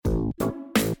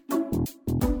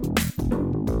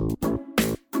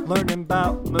Learning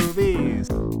about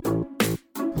movies.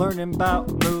 Learning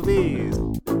about movies.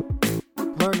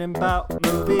 Learning about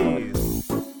movies.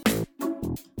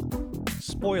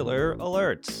 Spoiler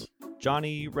alert.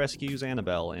 Johnny rescues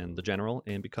Annabelle and the General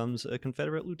and becomes a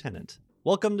Confederate lieutenant.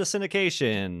 Welcome to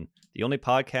Syndication, the only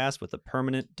podcast with a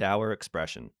permanent dour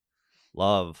expression.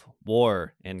 Love,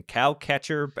 war, and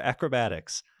cow-catcher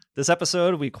acrobatics. This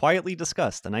episode, we quietly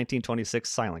discuss the 1926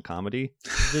 silent comedy,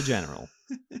 The General.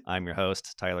 I'm your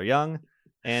host, Tyler Young,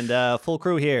 and full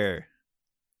crew here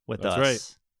with us.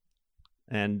 That's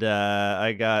right. And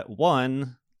I got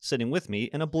one sitting with me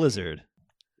in a blizzard.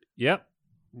 Yep.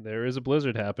 There is a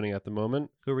blizzard happening at the moment.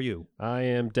 Who are you? I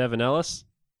am Devin Ellis.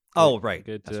 Oh, right.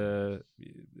 Good That's to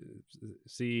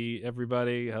see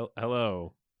everybody.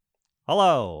 Hello.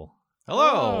 Hello.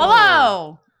 Hello.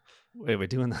 Hello. Wait, we're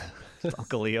doing the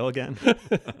Uncle Leo again?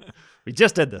 We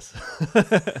just did this.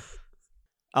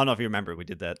 I don't know if you remember, we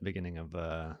did that at the beginning of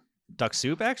Duck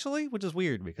Soup, actually, which is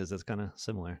weird because it's kind of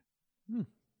similar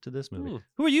to this movie.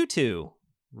 Who are you two,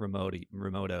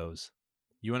 remotos?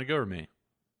 You want to go or me?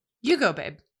 You go,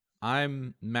 babe.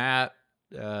 I'm Matt,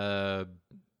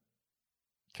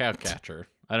 Cowcatcher.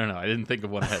 I don't know. I didn't think of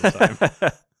one ahead of time.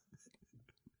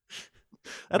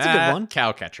 That's Matt, a good one.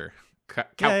 Cowcatcher.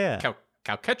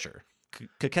 Cowcatcher.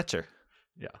 Catcher.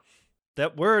 Yeah.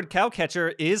 That word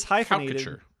cowcatcher is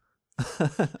hyphenated.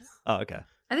 Cowcatcher. Oh, okay.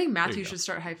 I think There Matthew you go. should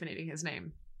start hyphenating his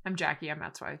name. I'm Jackie. I'm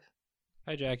Matt's wife.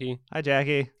 Hi, Jackie. Hi,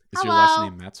 Jackie. Is your last Hello.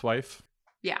 name Matt's wife?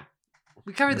 Yeah.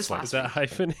 We covered That's this why- last Is that week.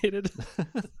 hyphenated?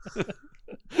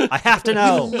 I have to We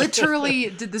know. literally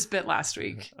did this bit last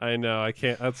week. I know. I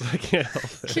can't help it.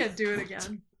 Can't do it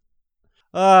again.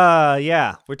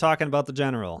 Yeah, we're talking about the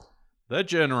General. The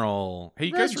General. Hey,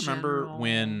 you The guys remember General.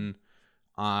 when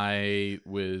I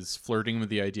was flirting with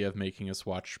the idea of making us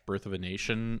watch Birth of a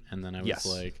Nation? And then I was Yes.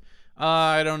 like,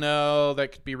 I don't know.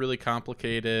 That could be really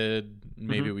complicated.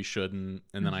 Maybe we shouldn't.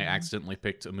 And then I accidentally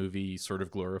picked a movie sort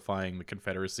of glorifying the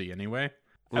Confederacy anyway.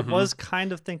 I was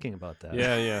kind of thinking about that.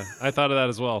 Yeah. I thought of that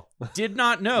as well. Did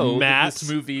not know that Matt. this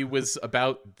movie was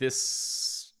about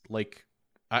this. Like,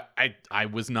 I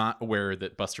was not aware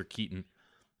that Buster Keaton.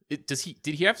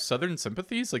 Did he have Southern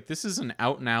sympathies? Like, this is an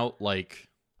out and out like.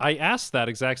 I asked that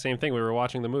exact same thing. We were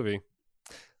watching the movie.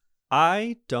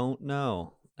 I don't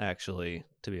know, actually,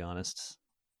 to be honest.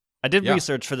 I did Yeah.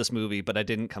 research for this movie, but I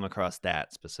didn't come across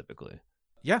that specifically.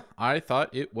 Yeah, I thought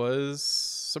it was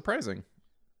surprising.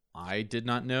 I did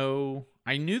not know.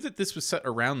 I knew that this was set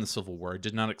around the Civil War. I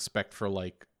did not expect for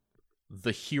like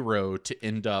the hero to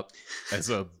end up as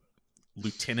a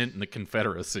lieutenant in the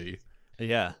Confederacy.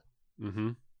 Yeah. Mm-hmm.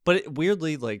 But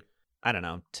weirdly, like, I don't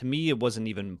know. To me, it wasn't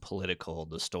even political,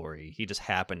 the story. He just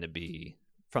happened to be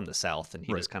from the South, and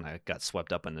he Right. just kind of got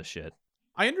swept up in this shit.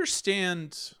 I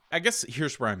understand. I guess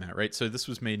here's where I'm at, right? So this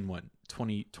was made in what,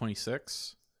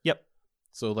 2026? Yep.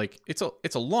 So like it's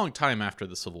a long time after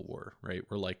the Civil War, right?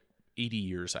 We're like 80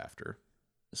 years after.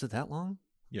 Is it that long?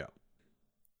 Yeah.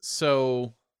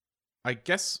 So I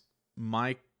guess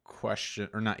my question,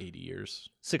 or not 80 years,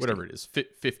 60. whatever it is,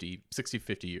 50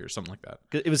 years, something like that.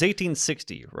 It was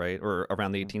 1860, right? Or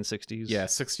around the 1860s? Yeah,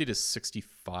 60 to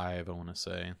 65, I want to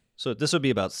say. So this would be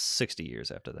about 60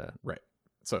 years after that. Right.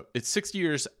 So it's 60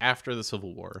 years after the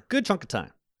Civil War. Good chunk of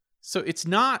time. So it's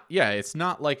not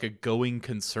like a going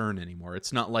concern anymore.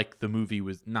 It's not like the movie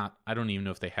was not, I don't even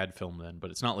know if they had film then, but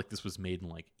it's not like this was made in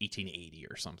like 1880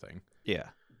 or something. Yeah.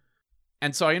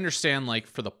 And so I understand, like,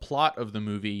 for the plot of the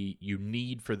movie, you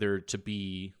need for there to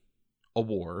be a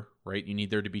war, right? You need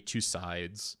there to be two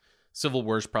sides. Civil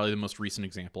War is probably the most recent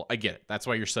example. I get it. That's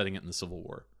why you're setting it in the Civil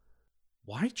War.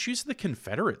 Why choose the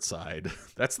Confederate side?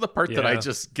 That's the part that I Yeah.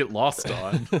 just get lost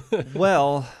on.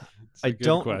 Well, It's a I good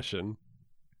don't- question.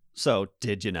 so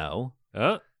did you know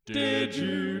Did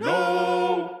you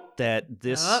know? that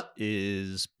this Yup.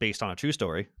 is based on a true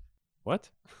story?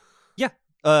 What?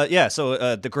 Yeah,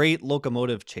 so the Great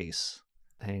Locomotive Chase.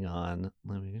 Hang on.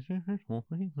 Let me...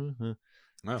 Oh,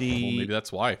 well, The- maybe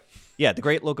that's why. Yeah, the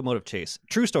Great Locomotive Chase.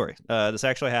 True story. This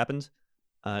actually happened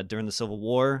during the Civil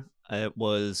War. It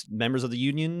was members of the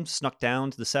Union snuck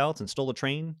down to the South and stole a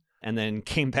train and then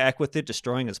came back with it,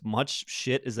 destroying as much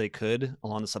shit as they could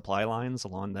along the supply lines,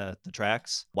 along the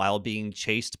tracks, while being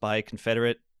chased by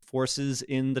Confederate forces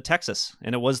in the Texas.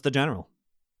 And it was the General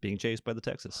being chased by the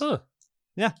Texas. Huh.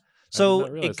 Yeah. I did So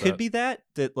not realize it could that. be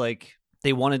that like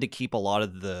they wanted to keep a lot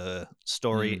of the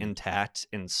story Mm. intact,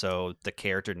 and so the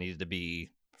character needed to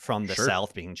be from the Sure.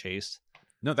 South being chased.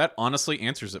 No, that honestly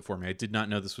answers it for me. I did not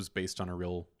know this was based on a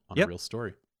real Yep. a real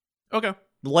story. Okay.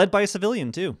 Led by a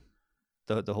civilian too.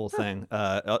 The whole thing.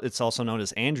 It's also known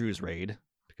as Andrews Raid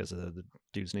because the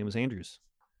dude's name was Andrews.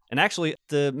 And actually,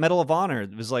 the Medal of Honor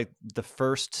was like the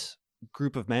first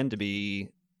group of men to be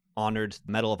honored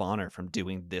Medal of Honor from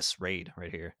doing this raid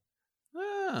right here.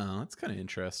 Oh, that's kind of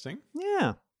interesting.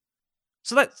 Yeah.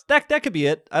 So that could be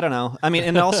it. I don't know. I mean,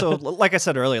 and also, like I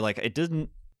said earlier, like it didn't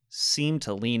seem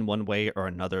to lean one way or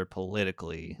another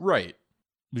politically. Right. It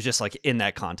was just like in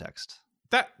that context.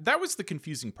 That was the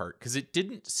confusing part, because it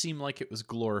didn't seem like it was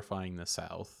glorifying the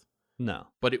South, No.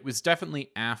 but it was definitely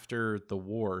after the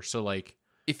war. So like,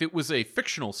 if it was a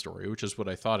fictional story, which is what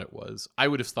I thought it was, I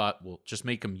would have thought, well, just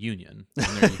make them Union, and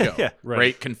there you go. Yeah,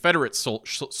 right. Confederate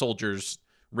soldiers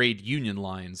raid Union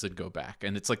lines and go back,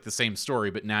 and it's like the same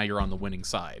story, but now you're on the winning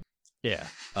side. Yeah.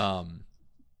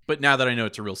 But now that I know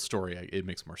it's a real story, it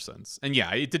makes more sense. And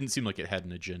yeah, it didn't seem like it had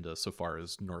an agenda so far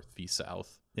as North v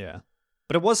South. Yeah.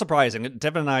 But it was surprising.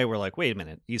 Devin and I were like, wait a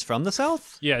minute, he's from the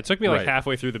South? Yeah, it took me like Right.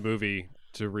 halfway through the movie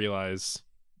to realize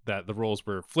that the roles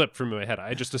were flipped from my head.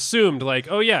 I just assumed like,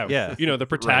 oh yeah, Yeah. the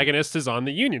protagonist is on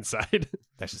the Union side.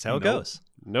 That's just how it Nope. goes.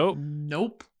 Nope.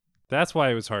 Nope. That's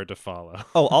why it was hard to follow.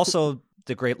 Oh, also,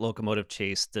 the Great Locomotive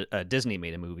Chase, Disney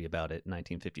made a movie about it in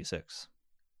 1956.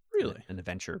 Really? An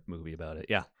adventure movie about it,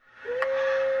 yeah.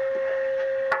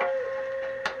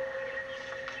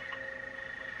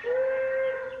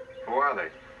 Who are they?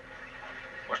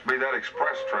 Must be that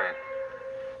express train.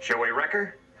 Shall we wreck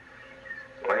her?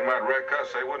 They might wreck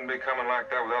us. They wouldn't be coming like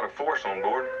that without a force on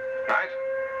board. Right?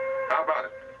 How about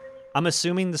it? I'm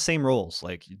assuming the same roles.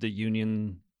 Like the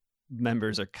Union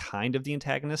members are kind of the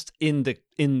antagonist in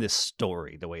this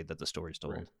story, the way that the story's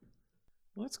told. Right.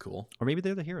 Well, that's cool. Or maybe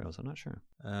they're the heroes. I'm not sure.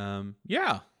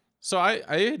 Yeah. So I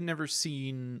had never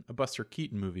seen a Buster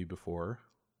Keaton movie before,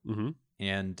 Mm-hmm.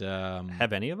 and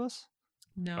Have any of us?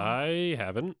 No. I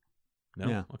haven't. no,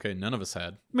 Yeah. okay, none of us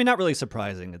had. I mean, not really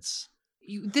surprising. It's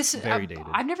This Very dated.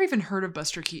 I've never even heard of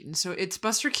Buster Keaton. So it's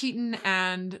Buster Keaton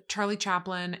and Charlie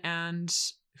Chaplin and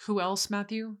who else,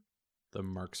 Matthew? The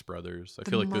Marx Brothers. I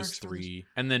The feel like Marx those three,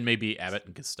 and then maybe Abbott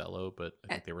and Costello, but I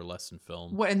think Uh, they were less in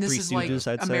film. What and this Three is like Stooges,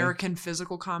 I'd say. American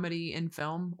physical comedy in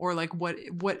film, or like what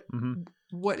Mhm.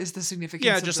 what is the significance?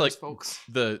 Yeah, of just those like folks.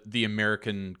 the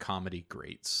American comedy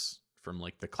greats from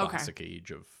like the classic age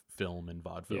of film and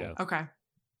vaudeville. Yeah. Okay.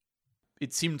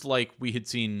 It seemed like we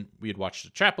had watched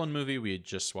a Chaplin movie. We had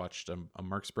just watched a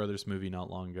Marx Brothers movie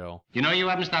not long ago. You know you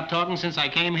haven't stopped talking since I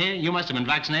came here? You must have been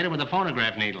vaccinated with a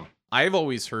phonograph needle. I've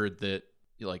always heard that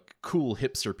like cool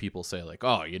hipster people say like,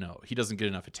 oh, he doesn't get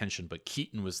enough attention, but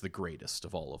Keaton was the greatest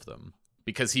of all of them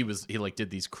because he like did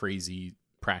these crazy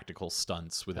practical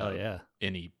stunts without yeah.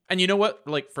 any. And you know what?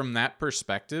 Like from that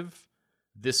perspective,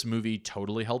 this movie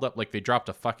totally held up. Like they dropped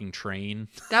a fucking train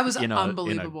That was in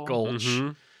unbelievable. a gulch.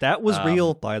 Mhm. That was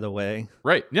real, by the way.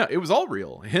 Right. Yeah, it was all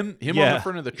real. Him on Yeah. the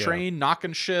front of the train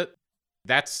knocking shit.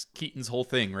 That's Keaton's whole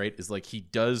thing, right? Is like he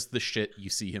does the shit you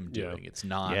see him Yeah. doing. It's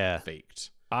not Yeah.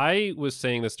 faked. I was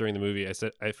saying this during the movie. I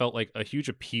said I felt like a huge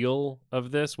appeal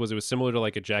of this was it was similar to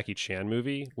like a Jackie Chan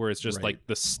movie where it's just Right. like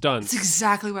the stunts That's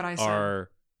exactly what I said.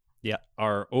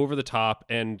 are over the top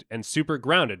and super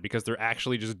grounded because they're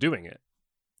actually just doing it.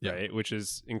 Yeah. Right, which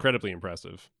is incredibly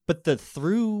impressive. But the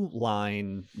through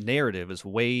line narrative is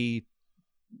way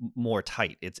more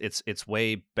tight. It's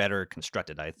way better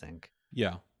constructed, I think,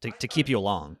 Yeah. to keep you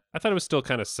along. I thought it was still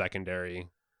kind of secondary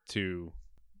to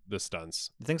the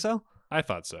stunts. You think so? I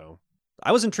thought so.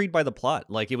 I was intrigued by the plot.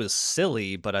 Like it was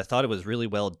silly, but I thought it was really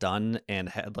well done and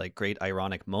had like great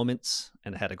ironic moments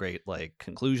and had a great like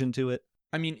conclusion to it.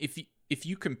 I mean, if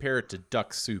you compare it to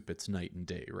Duck Soup, it's night and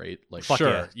day, right? Like Fuck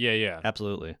Sure. Yeah.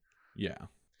 Absolutely. yeah.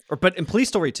 But in Police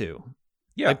Story 2,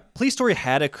 Yeah. like, Police Story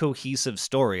had a cohesive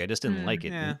story. I just didn't like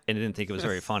it yeah. and didn't think it was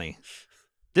very funny.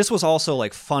 This was also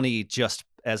like funny just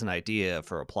as an idea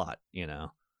for a plot, you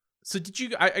know? So did you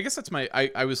I guess that's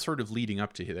I was sort of leading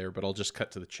up to there, but I'll just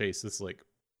cut to the chase. It's like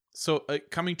so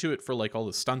coming to it for like all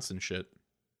the stunts and shit.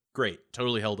 Great.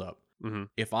 Totally held up. Mhm.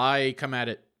 If I come at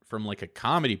it from like a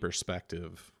comedy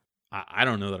perspective, I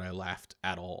don't know that I laughed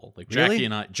at all. Like Really?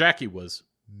 Jackie was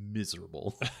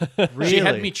miserable. Really? She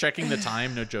had me checking the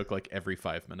time, no joke, like every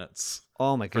 5 minutes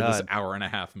Oh my for this god. hour and a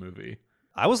half movie.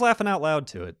 I was laughing out loud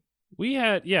to it. We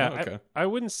had Oh, okay. I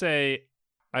wouldn't say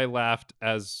I laughed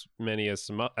as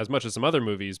much as some other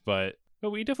movies, but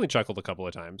we definitely chuckled a couple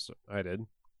of times. I did.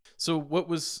 So what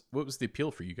was the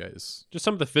appeal for you guys? Just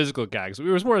some of the physical gags. It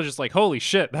was more just like, holy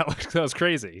shit, that was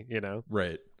crazy, you know?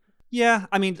 Right. Yeah,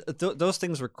 I mean, those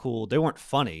things were cool. They weren't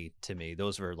funny to me.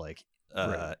 Those were like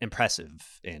Right.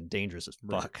 impressive and dangerous as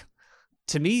Right. fuck.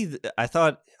 To me, I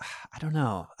thought, I don't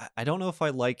know. I don't know if I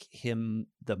like him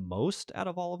the most out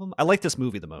of all of them. I like this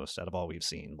movie the most out of all we've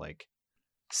seen. Like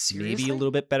Seriously? maybe a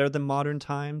little bit better than Modern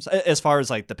Times as far as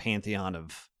like the pantheon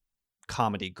of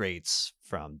comedy greats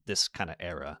from this kind of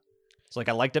era. So like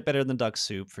I liked it better than Duck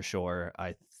Soup for sure.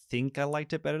 I think I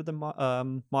liked it better than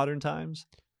Modern Times.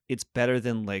 It's better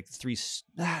than like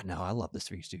no, I love the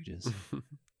Three Stooges.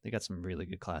 They got some really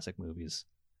good classic movies.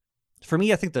 For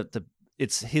me, I think that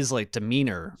it's his like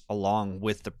demeanor along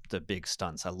with the big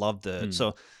stunts. I love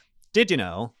so. Did you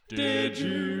know? Did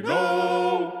you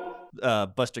know?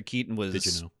 Buster Keaton was Did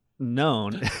you know?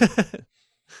 known.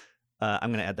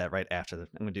 I'm gonna add that right after I'm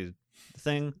gonna do the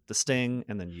thing, the sting,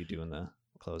 and then you doing the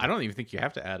close. I don't even think you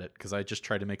have to add it because I just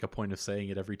try to make a point of saying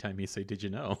it every time you say, "Did you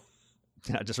know?"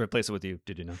 Yeah, just replace it with you.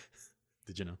 Did you know?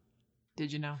 Did you know?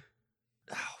 Did you know?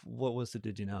 What was the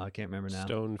did you know? I can't remember now.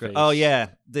 Stone face. Oh yeah,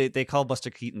 they call Buster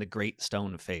Keaton the Great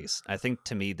Stone Face. I think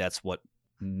to me that's what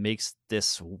makes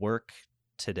this work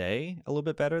today a little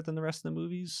bit better than the rest of the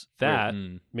movies. That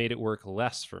made it work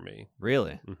less for me.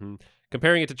 Really? Mm-hmm.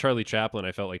 Comparing it to Charlie Chaplin,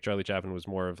 I felt like Charlie Chaplin was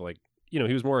more of like, he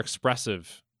was more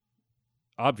expressive,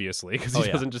 obviously, because he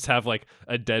doesn't just have like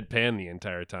a deadpan the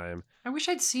entire time. I wish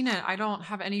I'd seen it. I don't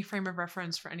have any frame of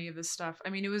reference for any of this stuff. I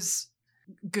mean, it was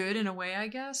good in a way, I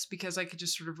guess, because I could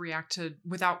just sort of react to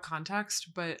without context,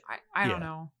 but I don't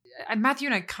know. Matthew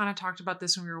and I kind of talked about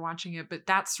this when we were watching it, but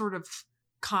that sort of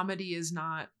comedy is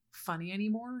not funny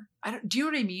anymore. Do you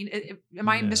know what I mean? Am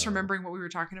I misremembering what we were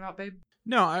talking about, babe?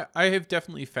 No, I have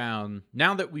definitely found,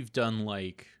 now that we've done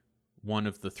like one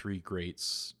of the three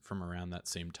greats from around that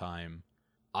same time,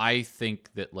 I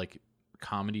think that like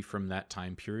comedy from that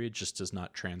time period just does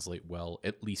not translate well,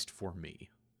 at least for me.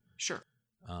 Sure.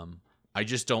 I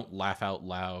just don't laugh out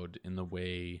loud in the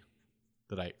way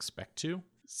that I expect to.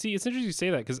 See, it's interesting you say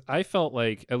that because I felt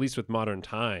like, at least with Modern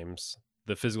Times,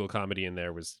 the physical comedy in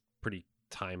there was pretty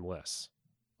timeless.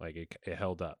 Like it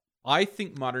held up. I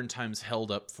think Modern Times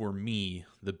held up for me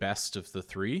the best of the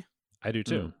three. I do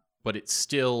too. But it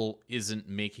still isn't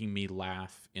making me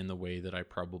laugh in the way that I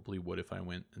probably would if I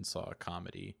went and saw a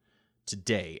comedy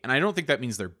today. And I don't think that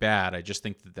means they're bad. I just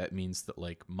think that means that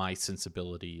like my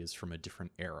sensibility is from a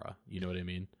different era. You know what I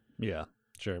mean? Yeah.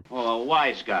 Sure. Oh, a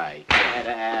wise guy. Had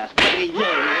to ask.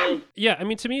 Yeah, I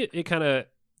mean, to me,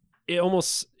 it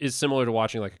almost is similar to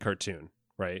watching like a cartoon,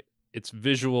 right? It's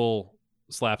visual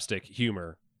slapstick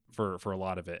humor for a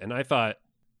lot of it. And I thought,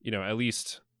 at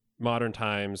least Modern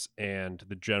Times and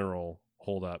The General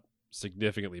hold up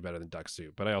significantly better than Duck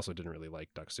Soup, but I also didn't really like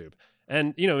Duck Soup.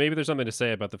 And, maybe there's something to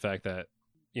say about the fact that,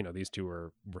 these two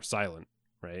were silent,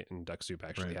 right? And Duck Soup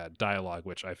actually had dialogue,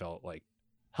 which I felt like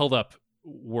held up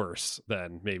worse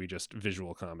than maybe just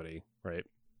visual comedy, right?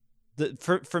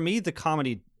 For me, the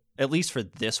comedy, at least for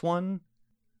this one,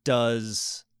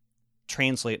 does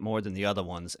translate more than the other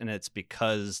ones, and it's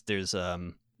because there's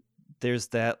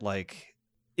that like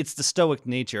it's the stoic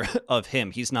nature of him.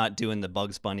 He's not doing the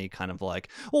Bugs Bunny kind of like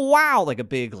wow, like a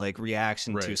big like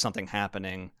reaction to something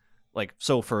happening. Like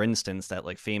so, for instance, that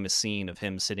like famous scene of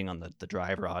him sitting on the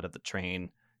drive rod of the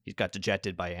train. He's got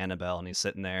dejected by Annabelle, and he's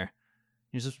sitting there.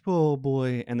 He's just oh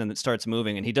boy, and then it starts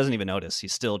moving, and he doesn't even notice.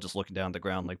 He's still just looking down at the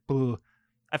ground like boo.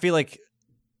 I feel like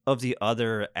of the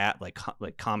other like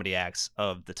comedy acts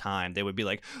of the time, they would be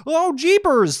like, "Oh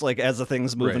jeepers!" Like as the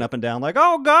thing's moving up and down, like,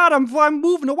 "Oh God, I'm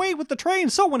moving away with the train.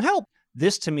 Someone help!"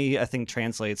 This to me, I think,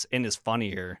 translates and is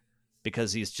funnier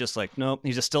because he's just like, nope,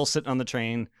 he's just still sitting on the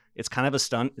train. It's kind of a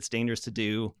stunt. It's dangerous to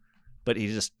do, but he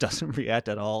just doesn't react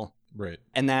at all. Right.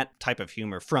 And that type of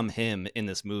humor from him in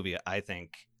this movie, I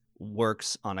think,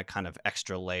 works on a kind of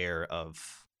extra layer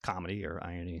of comedy or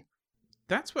irony.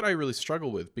 That's what I really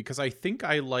struggle with, because I think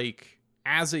I like,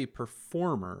 as a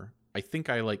performer, I think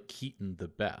I like Keaton the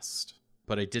best,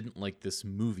 but I didn't like this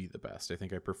movie the best. I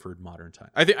think I preferred Modern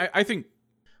Times. I think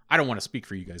I don't want to speak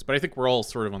for you guys, but I think we're all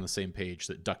sort of on the same page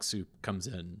that Duck Soup comes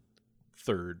in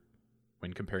third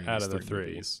when comparing out these of the three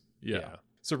movies. Yeah.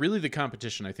 So really the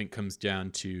competition, I think, comes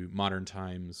down to Modern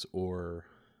Times or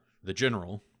The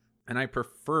General, and I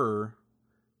prefer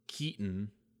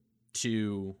Keaton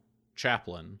to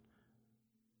Chaplin.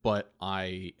 But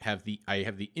I have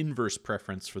the inverse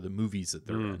preference for the movies that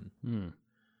they're in,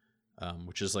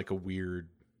 which is like a weird.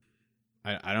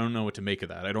 I don't know what to make of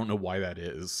that. I don't know why that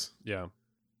is. Yeah,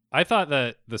 I thought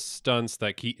that the stunts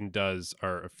that Keaton does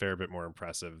are a fair bit more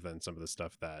impressive than some of the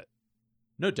stuff that,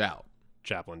 no doubt,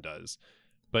 Chaplin does.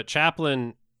 But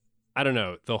Chaplin, I don't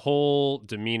know, the whole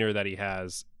demeanor that he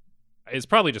has is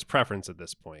probably just preference at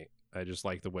this point. I just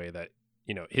like the way that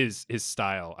his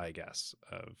style, I guess,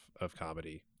 of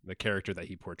comedy. The character that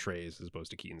he portrays as opposed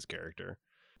to Keaton's character.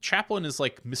 Chaplin is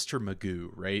like Mr.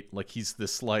 Magoo, right? Like he's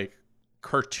this like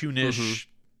cartoonish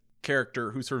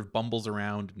character who sort of bumbles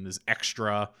around and is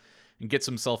extra and gets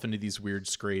himself into these weird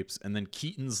scrapes. And then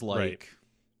Keaton's like,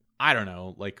 I don't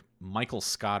know, like Michael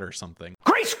Scott or something.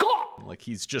 Great Scott! Like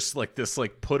he's just like this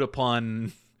like put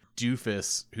upon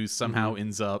doofus who somehow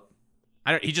ends up.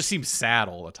 He just seems sad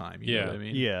all the time. You know what I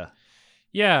mean? Yeah.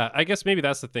 Yeah, I guess maybe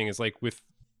that's the thing is like with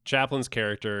Chaplin's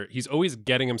character, he's always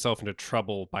getting himself into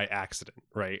trouble by accident,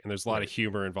 right? And there's a lot of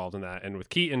humor involved in that. And with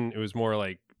Keaton, it was more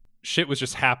like shit was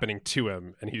just happening to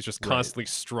him and he's just constantly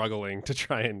struggling to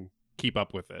try and keep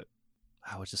up with it.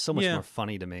 Oh, it's just so much more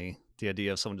funny to me. The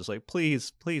idea of someone just like,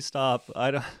 please stop.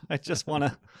 I just want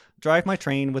to drive my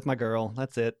train with my girl.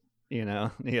 That's it. You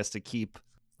know, he has to keep,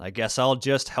 I guess I'll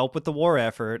just help with the war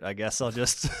effort. I guess I'll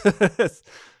just,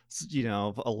 you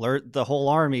know, alert the whole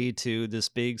army to this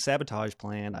big sabotage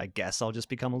plan. I guess I'll just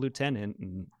become a lieutenant.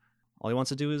 And all he wants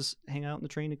to do is hang out in the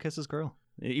train and kiss his girl.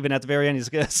 Even at the very end, he's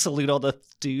going to salute all the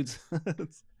dudes.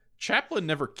 Chaplin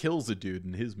never kills a dude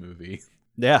in his movie.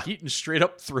 Yeah. Keaton straight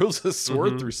up throws a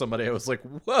sword through somebody. I was like,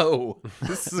 whoa,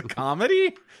 this is a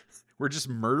comedy? We're just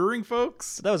murdering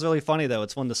folks? That was really funny, though.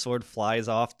 It's when the sword flies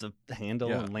off the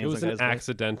handle and It lands was on an the guy's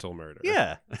accidental murder.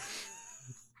 Yeah.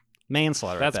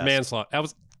 Manslaughter. That's at best. manslaughter. I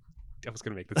was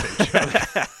going to make the same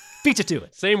joke. Beat you to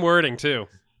it. Same wording, too.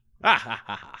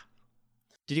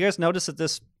 Did you guys notice that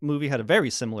this movie had a very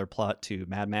similar plot to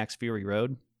Mad Max Fury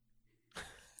Road?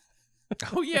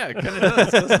 Oh, yeah, it kind of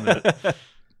does, doesn't it?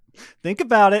 Think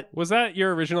about it. Was that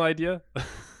your original idea?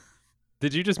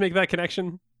 Did you just make that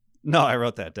connection? No, I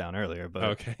wrote that down earlier, but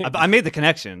Okay. I made the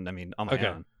connection. I mean, on my Okay.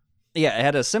 own. Yeah, it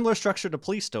had a similar structure to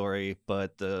Police Story,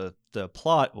 but the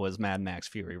plot was Mad Max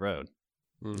Fury Road.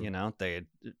 Mm. You know,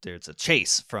 there's a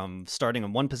chase from starting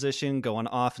in one position, going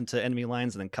off into enemy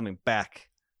lines, and then coming back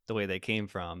the way they came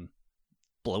from,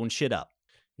 blowing shit up.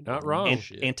 You're not wrong.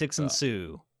 Antics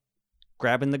ensue.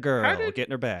 Grabbing the girl,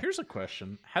 getting her back. Here's a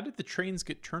question. How did the trains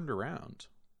get turned around?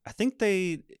 I think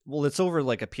it's over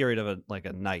like a period of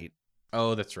a night.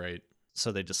 Oh, that's right.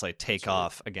 So they just like take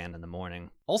off again in the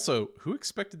morning. Also, who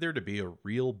expected there to be a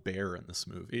real bear in this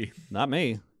movie? Not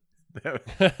me.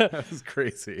 That was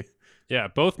crazy. Yeah,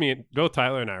 both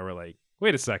Tyler and I were like,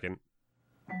 wait a second.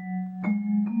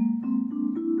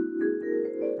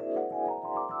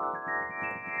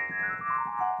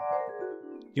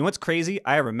 You know what's crazy?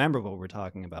 I remember what we're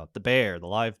talking about. The bear, the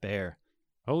live bear.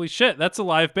 Holy shit, that's a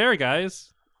live bear,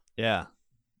 guys. Yeah.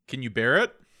 Can you bear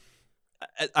it?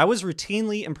 I was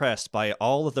routinely impressed by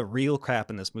all of the real crap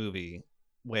in this movie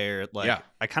where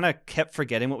I kind of kept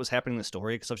forgetting what was happening in the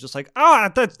story because I was just like,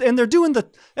 and they're doing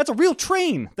that's a real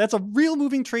train. That's a real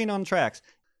moving train on tracks.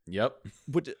 Yep.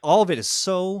 But all of it is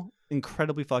so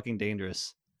incredibly fucking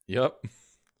dangerous. Yep.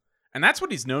 And that's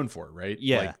what he's known for, right?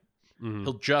 Yeah. Like,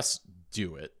 he'll just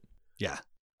do it. Yeah.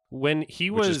 When he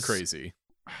which was is crazy.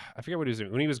 I forget what he was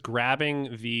doing. When he was grabbing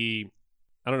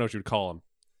I don't know what you would call them.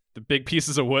 The big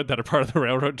pieces of wood that are part of the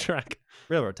railroad track.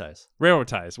 Railroad ties. Railroad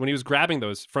ties. When he was grabbing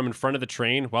those from in front of the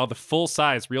train while the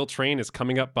full-size real train is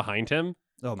coming up behind him.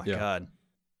 Oh my God.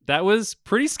 That was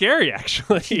pretty scary,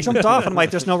 actually. He jumped off and I'm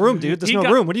like, there's no room, dude. There's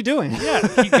no room. What are you doing?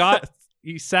 Yeah,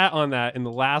 he sat on that in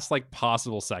the last like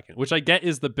possible second, which I get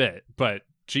is the bit, but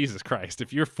Jesus Christ,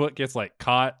 if your foot gets like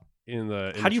caught in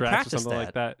the How do you tracks or practice something that?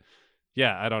 like that.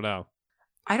 Yeah, I don't know.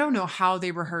 I don't know how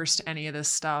they rehearsed any of this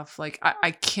stuff. Like,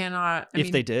 I cannot. I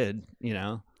mean, they did, you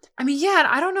know. I mean, yeah,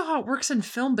 I don't know how it works in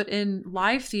film, but in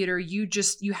live theater, you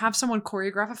have someone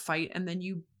choreograph a fight and then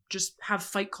you just have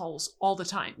fight calls all the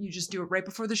time. You just do it right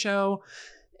before the show.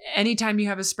 Anytime you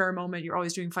have a spare moment, you're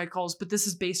always doing fight calls. But this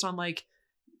is based on like,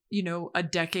 you know, a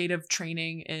decade of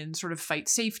training in sort of fight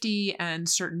safety and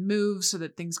certain moves so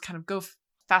that things kind of go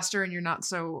faster and you're not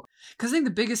so. Because I think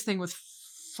the biggest thing with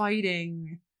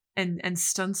fighting and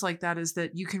stunts like that is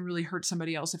that you can really hurt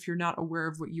somebody else if you're not aware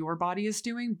of what your body is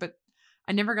doing. But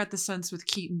I never got the sense with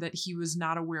Keaton that he was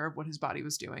not aware of what his body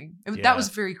was doing. That was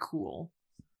very cool.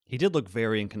 He did look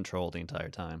very in control the entire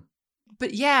time.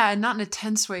 But yeah, not in a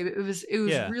tense way. But it was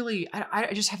Yeah. really.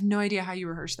 I just have no idea how you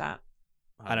rehearse that.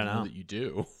 I don't know that you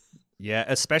do. Yeah,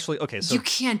 especially so you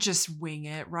can't just wing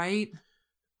it, right?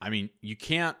 I mean, you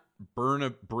can't burn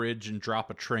a bridge and drop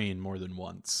a train more than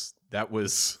once.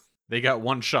 They got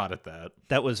one shot at that.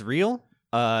 That was real.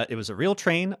 It was a real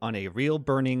train on a real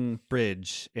burning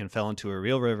bridge and fell into a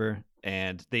real river.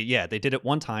 And they did it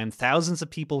one time. Thousands of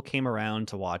people came around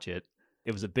to watch it.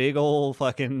 It was a big old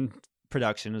fucking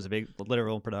production. It was a big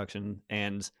literal production.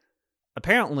 And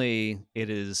apparently it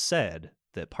is said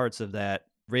that parts of that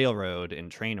railroad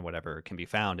and train or whatever can be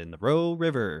found in the Roe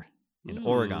River in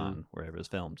Oregon, where it was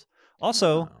filmed.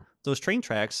 Also, those train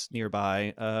tracks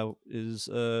nearby is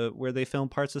where they filmed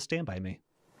parts of Stand By Me.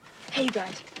 Hey, you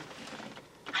guys.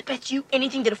 I bet you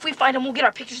anything that if we find him, we'll get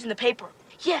our pictures in the paper.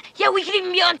 Yeah, we can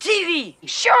even be on TV.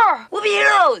 Sure, we'll be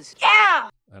heroes. Yeah.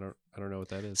 I don't know what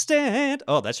that is. Stand.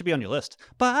 Oh, that should be on your list.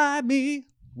 By me.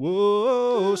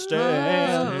 Whoa,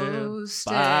 stand Oh,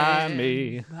 by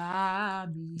me. by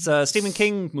me. It's a Stephen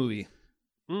King movie.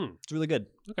 Mm, It's really good.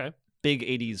 okay. Big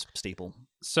 80s staple.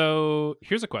 So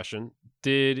here's a question.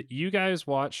 Did you guys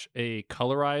watch a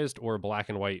colorized or black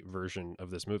and white version of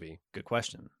this movie? Good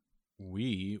question.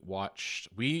 We watched.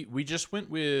 We just went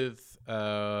with.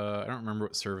 I don't remember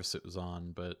what service it was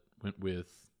on, but went with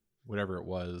whatever it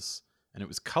was, and it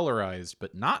was colorized,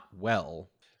 but not well.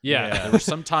 Yeah. There were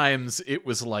sometimes it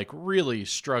was like really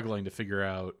struggling to figure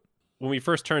out. When we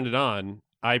first turned it on,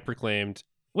 I proclaimed,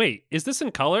 "Wait, is this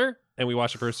in color?" And we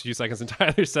watched the first few seconds, and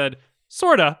Tyler said,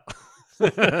 "Sorta."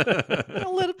 A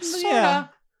little, Sorta.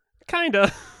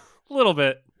 Kinda. A little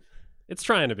bit. It's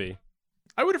trying to be.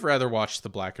 I would have rather watched the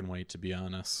black and white, to be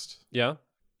honest. Yeah?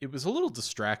 It was a little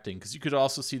distracting because you could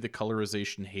also see the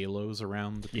colorization halos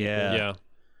around the people. Yeah.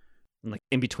 And like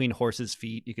in between horses'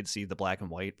 feet, you could see the black and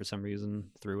white for some reason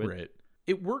through it. Right.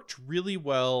 It worked really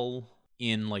well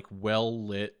in like well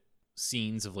lit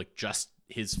scenes of like just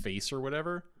his face or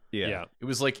whatever. Yeah. It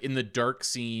was like in the dark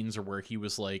scenes or where he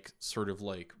was like sort of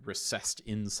like recessed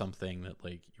in something that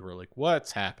like you were like,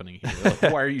 what's happening here? Like,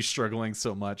 why are you struggling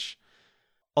so much?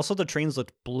 Also, the trains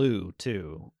looked blue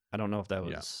too. I don't know if that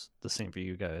was the same for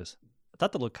you guys. I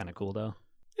thought they looked kind of cool though.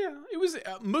 Yeah, it was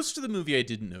most of the movie I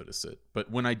didn't notice it, but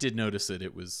when I did notice it,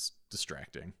 it was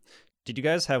distracting. Did you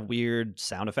guys have weird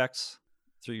sound effects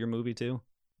through your movie too?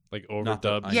 Like Not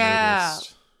that overdubbed. I Yeah.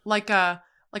 noticed.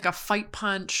 Like a fight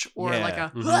punch or like Yeah.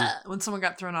 a Mhm. when someone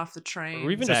got thrown off the train.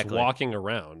 Or even Exactly. just walking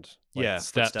around. Like Yeah,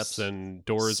 steps footsteps. and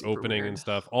doors Super opening weird. and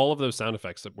stuff. All of those sound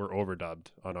effects that were overdubbed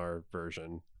on our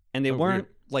version. And they Oh, weren't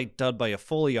weird. like dubbed by a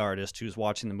Foley artist who's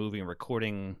watching the movie and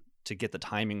recording to get the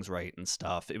timings right and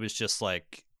stuff. It was just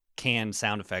like canned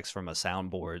sound effects from a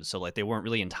soundboard. So like they weren't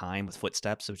really in time with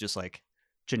footsteps. It was just like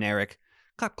generic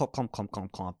clomp, clomp, clomp, clomp,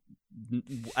 clomp, clomp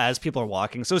as people are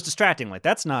walking. So it's distracting. Like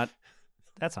that's not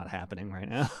happening right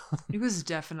now. It was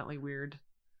definitely weird.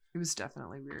 It was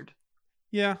definitely weird.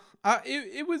 Yeah,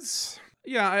 it was.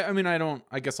 Yeah, I mean,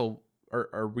 I guess I'll.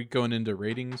 Are we going into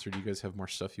ratings, or do you guys have more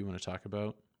stuff you want to talk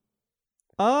about?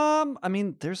 I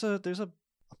mean, there's a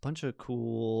bunch of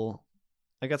cool,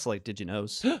 I guess like did you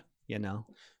knows? You know.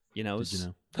 Did you know?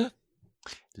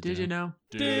 Did you know?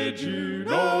 Did you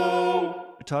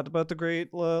know? We talked about the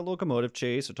great locomotive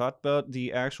chase. We talked about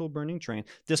the actual burning train.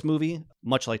 This movie,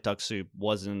 much like Duck Soup,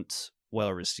 wasn't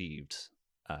well received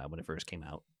when it first came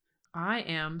out. I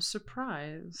am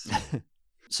surprised.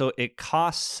 So it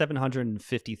cost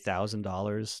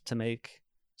 $750,000 to make.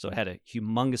 So it had a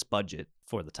humongous budget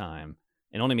for the time,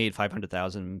 and only made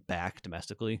 $500,000 back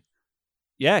domestically.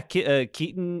 Yeah,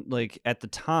 Keaton, like at the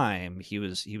time, he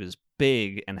was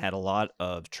big and had a lot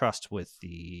of trust with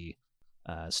the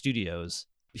studios.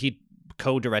 He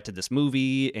co-directed this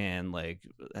movie and like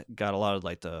got a lot of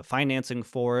like the financing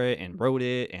for it and wrote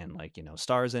it and like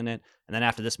stars in it. And then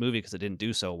after this movie, because it didn't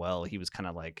do so well, he was kind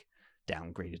of like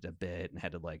downgraded a bit and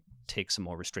had to like take some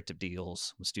more restrictive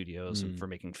deals with studios for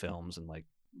making films and like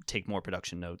take more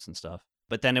production notes and stuff.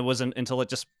 But then it wasn't until it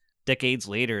just decades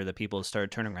later that people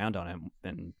started turning around on it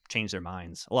and changed their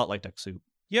minds. A lot like Duck Soup.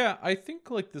 Yeah, I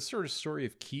think like the sort of story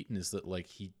of Keaton is that like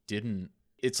he didn't.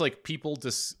 It's like people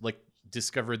just like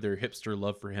discovered their hipster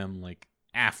love for him like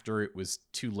after it was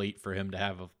too late for him to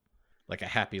have a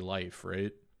happy life,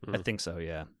 right? I think so,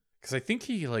 yeah. Because I think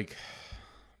he like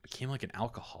became like an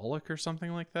alcoholic or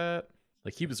something like that.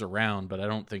 Like he was around, but I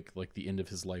don't think like the end of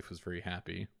his life was very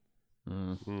happy.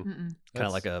 Mm-mm. Kind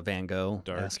of like a Van Gogh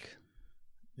dark.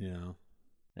 Yeah.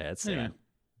 Yeah, it's Anyway.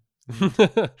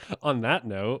 On that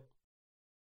note,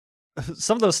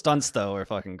 some of those stunts though are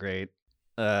fucking great.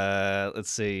 Let's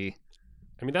see.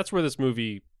 I mean, that's where this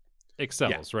movie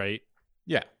excels, right?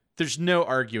 Yeah. There's no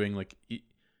arguing. Like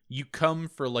you come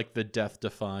for like the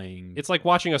death-defying. It's like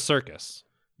watching a circus,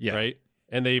 yeah. right?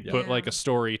 And they put like Yeah. a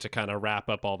story to kind of wrap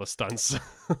up all the stunts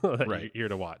that Right. you're here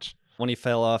to watch. When he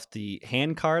fell off the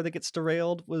hand car that gets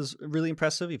derailed was really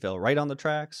impressive. He fell right on the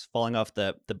tracks, falling off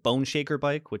the bone shaker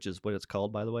bike, which is what it's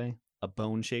called, by the way. A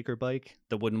bone shaker bike.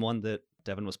 The wooden one that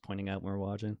Devin was pointing out when we were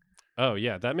watching. Oh,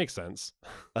 yeah, that makes sense.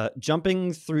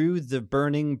 Jumping through the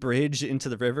burning bridge into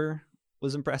the river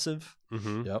was impressive.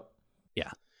 Mm-hmm. Yep.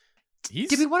 Yeah.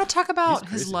 Did we want to talk about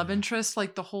his crazy, love man. interest,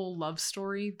 like the whole love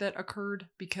story that occurred?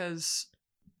 Because,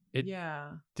 It- yeah.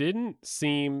 Didn't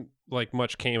seem like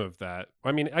much came of that.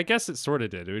 I mean, I guess it sort of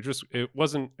did.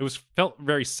 It felt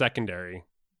very secondary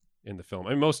in the film.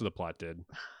 I mean, most of the plot did.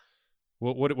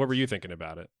 What were you thinking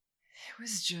about it? It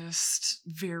was just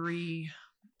very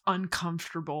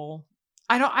uncomfortable.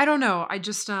 I don't know. I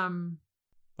just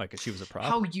Like Like she was a prop.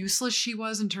 how useless she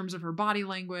was in terms of her body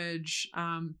language.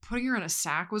 Putting her in a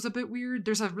sack was a bit weird.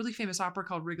 There's a really famous opera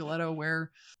called Rigoletto where,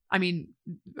 I mean,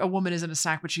 a woman is in a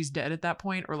sack, but she's dead at that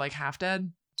point, or like half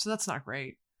dead. So that's not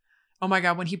great. Oh my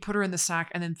God, when he put her in the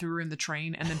sack and then threw her in the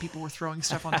train and then people were throwing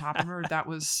stuff on top of her, that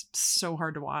was so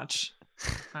hard to watch.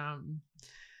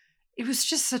 It was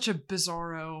just such a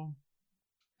bizarro.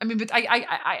 I mean, but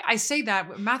I say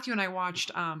that Matthew and I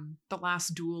watched The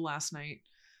Last Duel last night,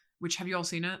 which, have you all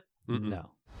seen it?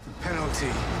 No. Penalty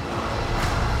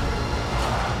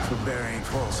for bearing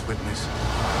false witness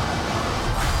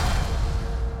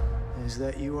is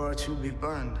that you are to be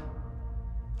burned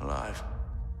alive.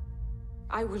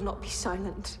 I will not be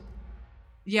silent.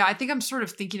 Yeah, I think I'm sort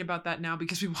of thinking about that now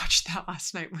because we watched that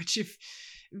last night, which if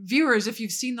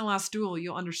you've seen The Last Duel,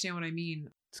 you'll understand what I mean.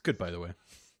 It's good, by the way.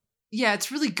 Yeah,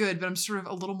 it's really good, but I'm sort of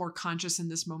a little more conscious in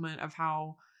this moment of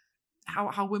how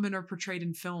women are portrayed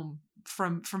in film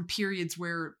from periods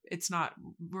where it's not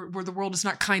where the world is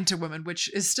not kind to women,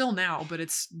 which is still now, but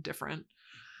it's different.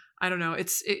 I don't know.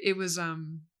 It was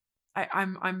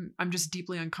I'm just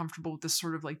deeply uncomfortable with this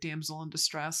sort of like damsel in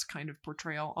distress kind of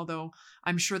portrayal. Although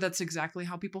I'm sure that's exactly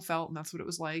how people felt and that's what it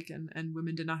was like, and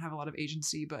women did not have a lot of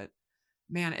agency. But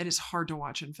man, it is hard to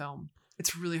watch in film.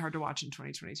 It's really hard to watch in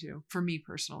 2022 for me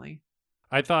personally.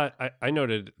 I thought I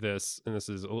noted this, and this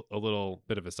is a little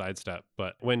bit of a sidestep,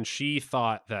 but when she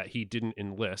thought that he didn't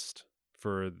enlist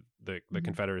for the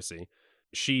Confederacy,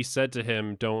 she said to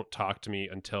him, "Don't talk to me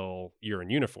until you're in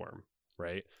uniform,"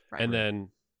 right? And then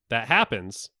that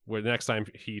happens where the next time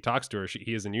he talks to her,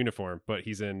 he is in uniform, but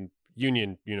he's in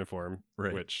Union uniform,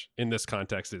 which in this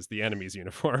context is the enemy's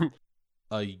uniform.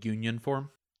 A Union form?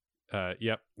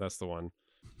 Yep, that's the one.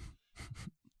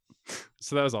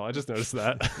 So that was all. I just noticed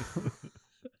that.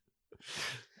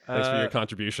 Thanks for your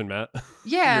contribution, Matt.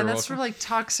 Yeah, and that's sort of like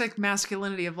toxic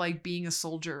masculinity of like being a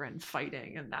soldier and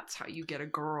fighting, and that's how you get a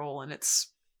girl, and it's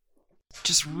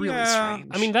just really strange.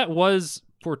 I mean, that was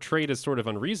portrayed as sort of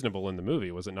unreasonable in the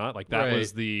movie, was it not? Like that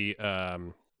was the I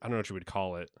don't know what you would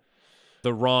call it.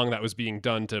 The wrong that was being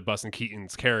done to Buster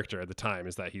Keaton's character at the time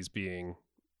is that he's being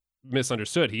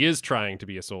misunderstood. He is trying to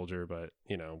be a soldier, but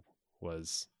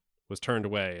was turned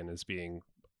away and is being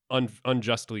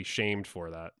unjustly shamed for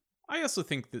that. I also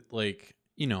think that, like,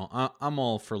 I'm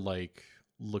all for like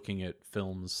looking at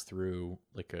films through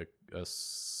like a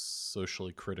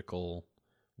socially critical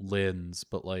lens,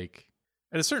 but like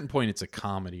at a certain point it's a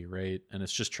comedy, right? And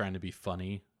it's just trying to be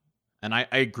funny. And I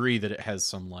agree that it has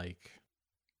some like,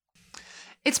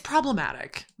 it's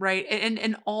problematic, right?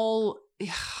 And all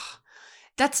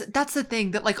that's the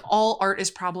thing, that like all art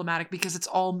is problematic because it's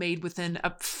all made within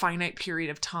a finite period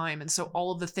of time, and so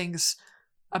all of the things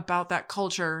about that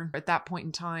culture at that point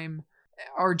in time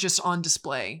are just on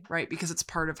display, right? Because it's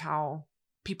part of how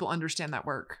people understand that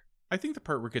work. I think the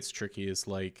part where it gets tricky is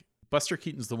like Buster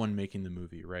Keaton's the one making the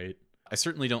movie, right? I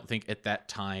certainly don't think at that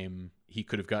time he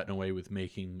could have gotten away with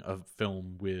making a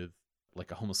film with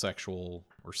like a homosexual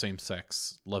or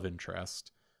same-sex love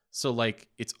interest. So like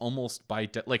it's almost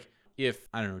like if,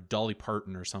 I don't know, Dolly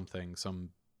Parton or something, some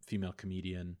female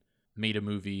comedian made a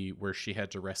movie where she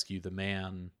had to rescue the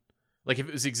man, like if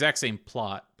it was the exact same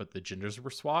plot but the genders were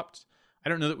swapped, I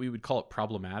don't know that we would call it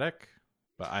problematic,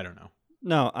 but I don't know.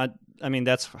 No, I mean,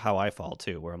 that's how I fall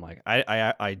too, where I'm like,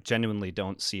 I genuinely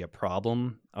don't see a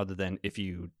problem other than if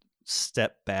you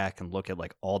step back and look at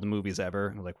like all the movies ever,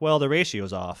 and like, well, the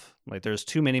ratio's off. Like there's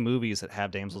too many movies that have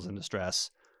damsels in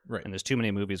distress, right? And there's too many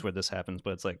movies where this happens,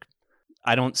 but it's like,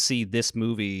 I don't see this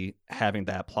movie having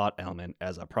that plot element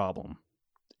as a problem.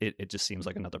 It just seems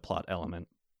like another plot element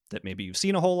that maybe you've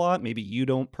seen a whole lot, maybe you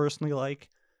don't personally like.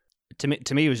 To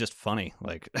me, it was just funny.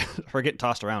 Like her getting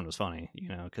tossed around was funny,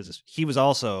 because he was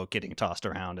also getting tossed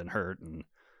around and hurt, and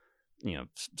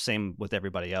same with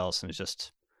everybody else. And it's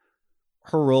just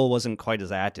her role wasn't quite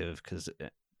as active because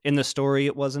in the story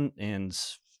it wasn't, and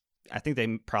I think they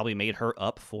probably made her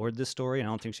up for this story. And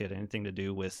I don't think she had anything to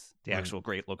do with the actual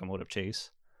Great Locomotive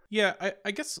Chase. Yeah,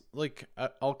 I guess like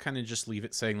I'll kind of just leave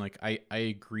it saying like I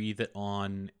agree that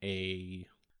on a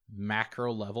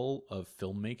macro level of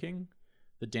filmmaking,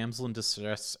 the damsel in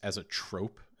distress as a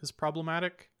trope is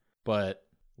problematic, but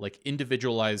like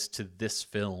individualized to this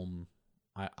film,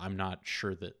 I'm not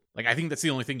sure that, like, I think that's the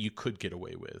only thing you could get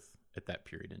away with at that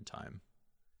period in time.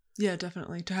 Yeah,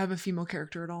 definitely. To have a female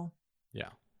character at all. Yeah.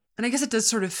 And I guess it does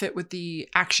sort of fit with the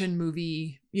action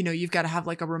movie. You've got to have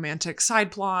like a romantic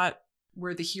side plot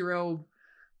where the hero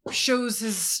shows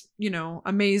his,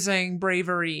 amazing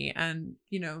bravery and,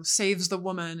 saves the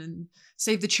woman and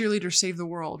save the cheerleader, save the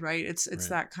world, right? It's right.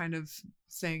 That kind of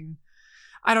thing.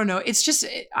 I don't know. It's just,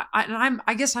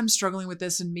 I guess I'm struggling with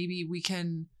this, and maybe we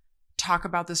can talk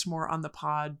about this more on the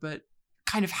pod, but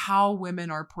kind of how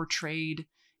women are portrayed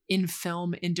in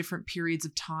film in different periods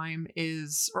of time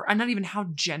or not even how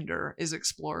gender is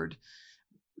explored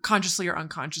consciously or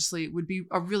unconsciously would be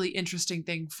a really interesting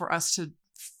thing for us to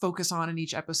focus on in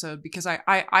each episode, because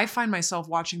I find myself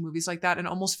watching movies like that and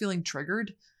almost feeling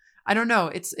triggered. I don't know.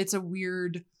 It's a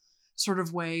weird sort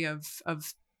of way of,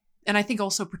 and I think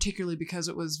also particularly because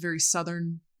it was very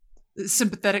Southern,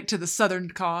 sympathetic to the Southern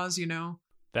cause,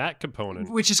 That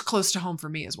component, which is close to home for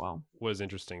me as well, was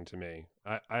interesting to me.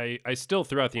 I still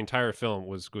throughout the entire film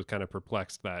was kind of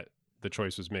perplexed that the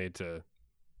choice was made to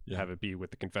have it be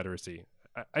with the Confederacy.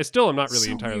 I still am not really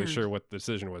entirely weird. sure what the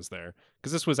decision was there,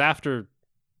 because this was after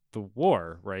the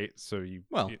war, right? So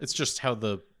it's just how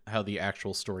the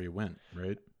actual story went,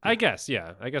 right? I guess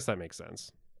that makes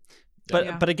sense.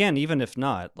 But again, even if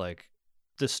not, like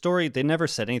the story, they never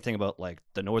said anything about like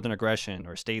the Northern aggression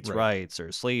or states' rights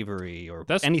or slavery or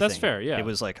anything. That's fair, yeah. It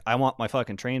was like, I want my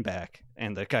fucking train back,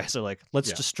 and the guys are like,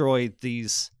 let's destroy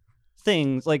these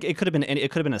things. Like it could have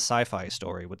been a sci-fi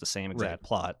story with the same exact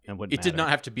plot, and it did not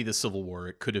have to be the Civil War.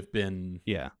 It could have been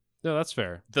No, that's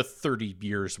fair. The 30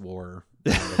 Years' War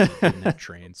in that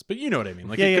trains. But you know what I mean?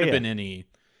 Like it could have been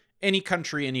any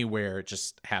country, anywhere. It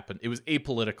just happened. It was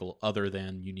apolitical, other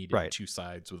than you needed two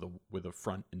sides with a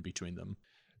front in between them.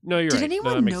 No, you're right. Did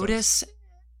anyone notice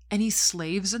any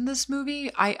slaves in this movie?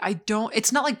 I don't.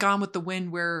 It's not like Gone with the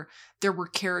Wind, where there were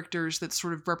characters that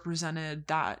sort of represented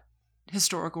that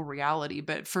historical reality.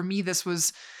 But for me, this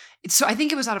was. So I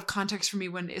think it was out of context for me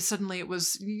when it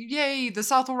was, yay, the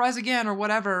South will rise again or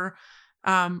whatever.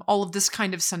 All of this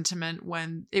kind of sentiment,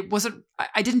 when it wasn't,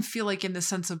 I didn't feel like in the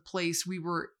sense of place we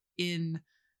were in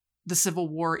the Civil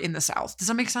War in the South. Does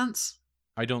that make sense?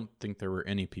 I don't think there were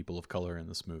any people of color in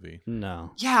this movie.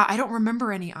 No. Yeah, I don't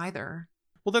remember any either.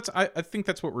 Well, I think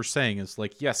that's what we're saying is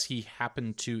like, yes, he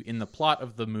happened to, in the plot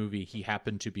of the movie, he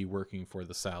happened to be working for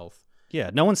the South. Yeah,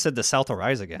 no one said the South will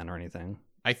rise again or anything.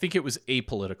 I think it was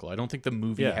apolitical. I don't think the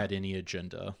movie had any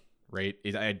agenda, right?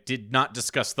 I did not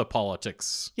discuss the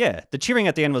politics. Yeah, the cheering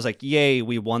at the end was like, yay,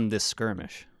 we won this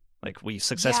skirmish. Like, we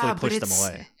successfully pushed them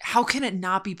away. How can it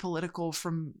not be political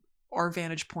from our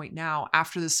vantage point now,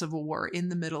 after the Civil War, in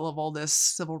the middle of all this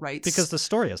civil rights? Because the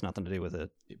story has nothing to do with it.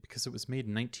 Because it was made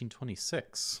in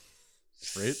 1926,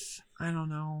 right? I don't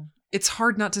know. It's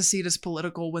hard not to see it as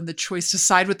political when the choice to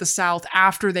side with the South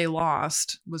after they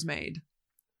lost was made.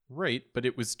 Right, but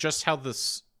it was just how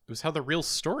the real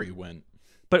story went.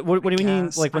 But what do you mean?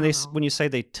 Like when you say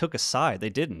they took a side, they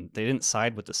didn't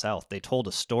side with the South. They told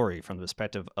a story from the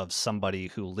perspective of somebody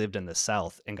who lived in the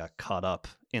South and got caught up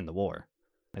in the war.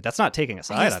 Like, that's not taking a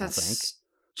side, I don't think.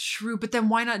 True, but then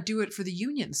why not do it for the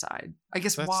Union side? I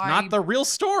guess that's why not the real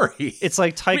story. It's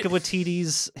like Taika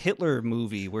Waititi's Hitler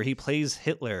movie where he plays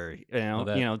Hitler.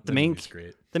 The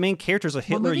main character's a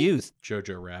Hitler youth.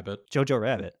 Jojo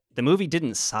Rabbit. The movie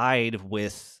didn't side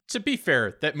with. To be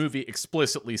fair, that movie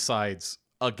explicitly sides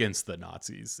against the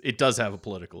Nazis. It does have a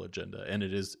political agenda, and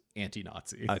it is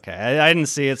anti-Nazi. Okay, I didn't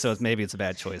see it, so maybe it's a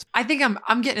bad choice. I think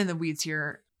I'm getting in the weeds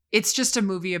here. It's just a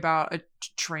movie about a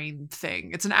train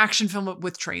thing. It's an action film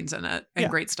with trains in it and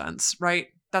great stunts, right?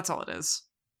 That's all it is.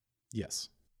 Yes.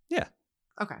 Yeah.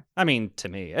 Okay. I mean, to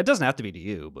me, it doesn't have to be to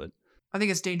you, but I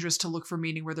think it's dangerous to look for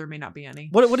meaning where there may not be any.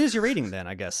 What is your rating then?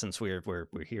 I guess since we're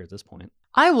here at this point,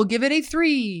 I will give it a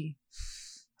 3.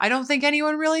 I don't think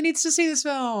anyone really needs to see this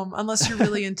film unless you're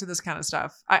really into this kind of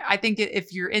stuff. I think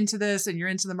if you're into this and you're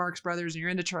into the Marx Brothers and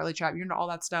you're into Charlie Chaplin, you're into all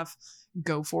that stuff,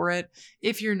 go for it.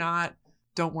 If you're not,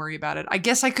 don't worry about it. I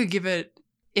guess I could give it,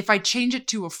 if I change it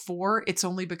to a 4, it's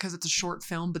only because it's a short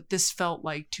film, but this felt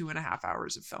like 2.5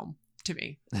 hours of film to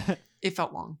me. It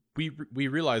felt long. We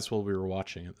realized while we were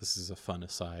watching it, this is a fun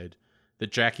aside,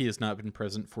 that Jackie has not been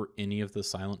present for any of the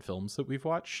silent films that we've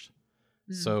watched.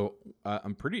 So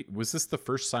was this the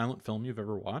first silent film you've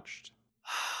ever watched?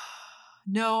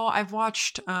 No, I've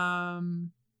watched,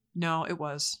 no, it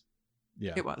was.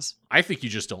 Yeah. It was. I think you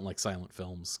just don't like silent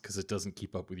films because it doesn't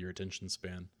keep up with your attention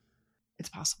span. It's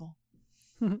possible.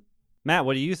 Matt,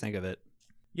 what do you think of it?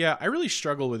 Yeah, I really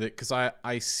struggle with it because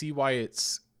I see why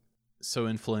it's so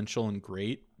influential and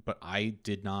great, but I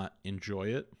did not enjoy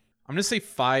it. I'm going to say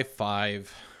 5.5.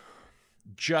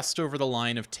 Just over the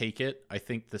line of take it. I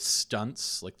think the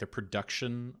stunts, like the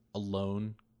production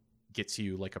alone, gets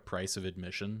you like a price of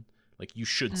admission. Like you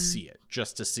should see it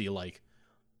just to see like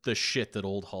the shit that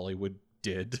old Hollywood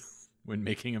did when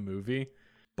making a movie.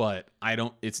 But I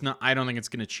don't think it's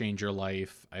going to change your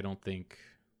life. I don't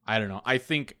know. I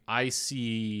think I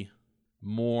see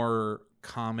more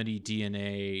comedy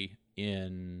DNA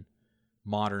in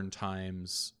modern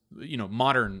times,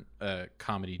 modern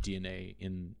comedy DNA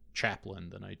in Chaplin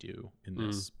than I do in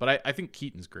this. But I think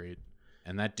Keaton's great.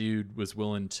 And that dude was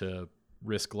willing to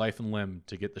risk life and limb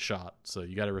to get the shot. So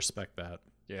you got to respect that.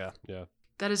 Yeah.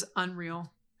 That is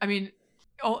unreal. I mean,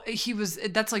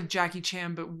 that's like Jackie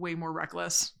Chan, but way more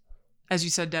reckless. As you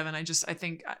said, Devin, I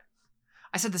think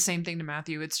I said the same thing to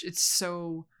Matthew. It's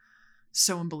so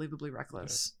unbelievably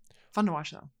reckless. Yeah. Fun to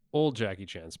watch though. Old Jackie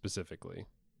Chan specifically.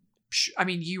 I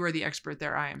mean, you are the expert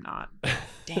there. I am not.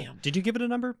 Damn. Did you give it a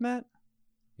number, Matt?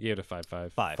 You gave it a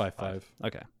 5.5. 5.5.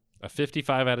 Okay. A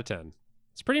 55 out of 10.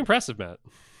 It's pretty impressive, Matt.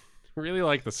 I really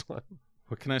like this one.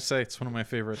 What can I say? It's one of my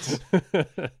favorites.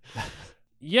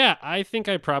 Yeah, I think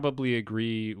I probably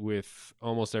agree with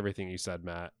almost everything you said,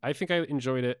 Matt. I think I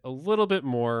enjoyed it a little bit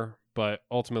more, but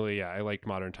ultimately, yeah, I liked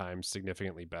Modern Times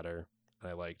significantly better.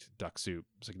 And I liked Duck Soup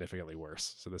significantly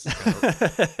worse. So this is kind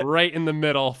of right in the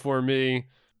middle for me.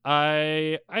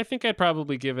 I think I'd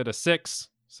probably give it a 6.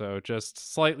 So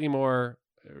just slightly more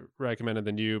recommended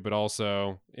than you, but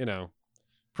also,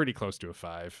 pretty close to a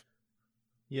 5.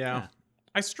 Yeah.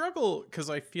 I struggle because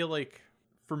I feel like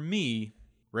for me,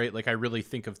 right, like I really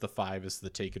think of the 5 as the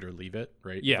take it or leave it,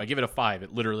 right? Yeah. If I give it a 5,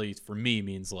 it literally for me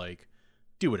means like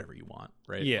do whatever you want,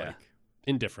 right? Yeah. Like,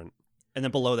 indifferent. And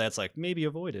then below that's like maybe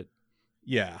avoid it.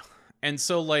 Yeah. And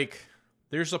so like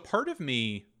there's a part of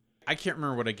me, I can't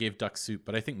remember what I gave Duck Soup,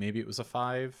 but I think maybe it was a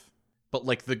 5. But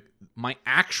like my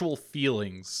actual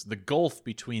feelings, the gulf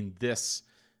between this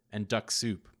and Duck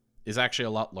Soup is actually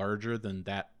a lot larger than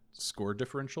that score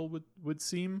differential would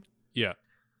seem. Yeah.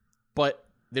 But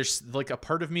there's like a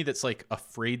part of me that's like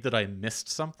afraid that I missed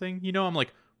something. I'm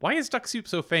like, why is Duck Soup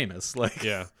so famous? Like,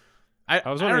 yeah, I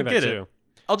was wondering don't get that it. too.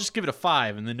 I'll just give it a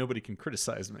 5 and then nobody can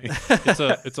criticize me.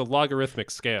 It's a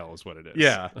logarithmic scale is what it is.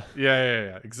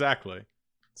 Yeah, exactly.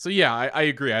 So yeah, I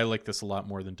agree. I like this a lot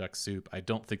more than Duck Soup. I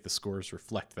don't think the scores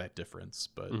reflect that difference,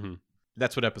 but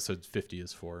that's what episode 50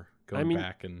 is for. Going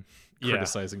back and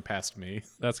criticizing past me.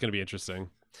 That's going to be interesting.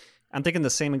 I'm thinking the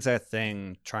same exact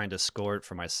thing, trying to score it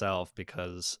for myself,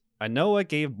 because I know I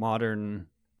gave Modern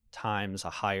Times a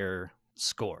higher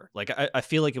score. Like I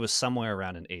feel like it was somewhere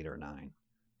around an 8 or 9.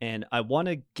 And I want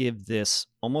to give this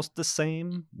almost the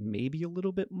same, maybe a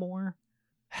little bit more.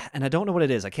 And I don't know what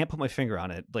it is. I can't put my finger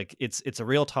on it. Like it's a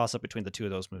real toss up between the two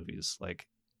of those movies. Like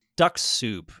Duck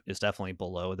Soup is definitely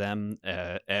below them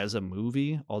as a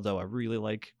movie, although I really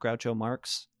like Groucho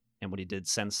Marx and what he did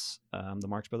since the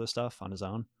Marx Brothers stuff on his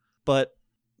own. But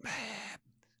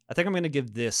I think I'm going to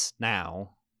give this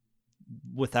now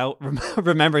without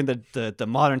remembering the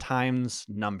Modern Times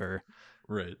number.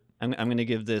 Right. I'm going to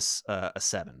give this a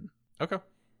 7. Okay.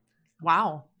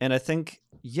 Wow. And I think,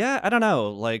 I don't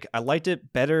know. Like, I liked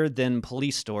it better than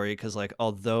Police Story because, like,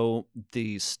 although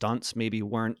the stunts maybe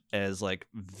weren't as, like,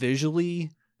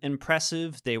 visually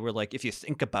impressive, they were, like, if you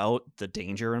think about the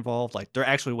danger involved, like, they're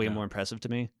actually way more impressive to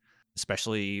me,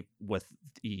 especially with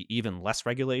even less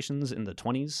regulations in the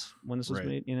 20s when this was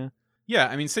made, Yeah,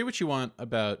 I mean, say what you want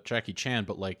about Jackie Chan,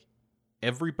 but, like,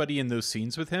 everybody in those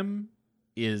scenes with him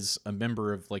is a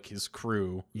member of, like, his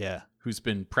crew. Yeah. Who's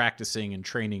been practicing and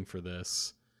training for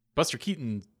this. Buster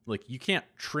Keaton, like, you can't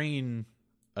train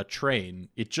a train.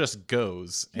 It just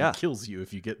goes and kills you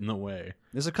if you get in the way.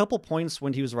 There's a couple points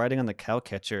when he was riding on the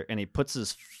cowcatcher and he puts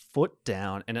his foot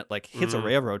down and it like hits a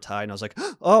railroad tie, and I was like,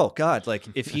 oh god, like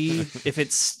if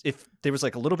there was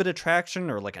like a little bit of traction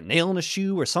or like a nail in a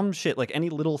shoe or some shit, like any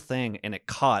little thing, and it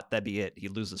caught, that'd be it.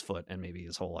 He'd lose his foot and maybe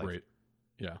his whole life. Right.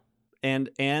 Yeah.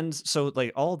 And so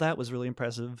like all that was really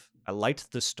impressive. I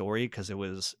liked the story because it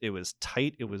was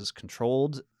tight, it was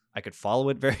controlled. I could follow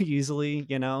it very easily,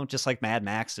 just like Mad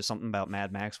Max. There's something about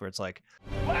Mad Max where it's like,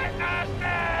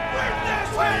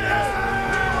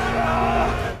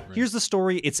 here's the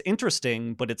story. It's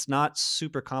interesting, but it's not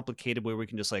super complicated where we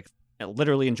can just like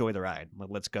literally enjoy the ride. Like,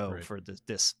 let's go for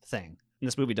this thing. And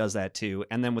this movie does that too.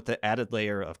 And then with the added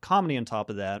layer of comedy on top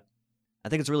of that, I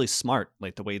think it's really smart,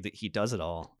 like the way that he does it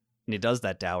all. And he does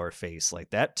that dour face.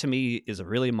 Like that to me is a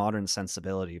really modern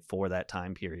sensibility for that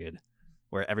time period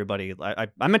where everybody, I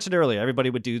mentioned earlier, everybody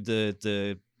would do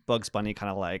the Bugs Bunny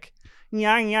kind of like,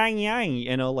 yang, yang,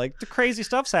 yang, like the crazy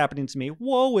stuff's happening to me.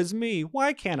 Woe is me.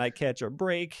 Why can't I catch a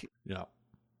break? Yeah.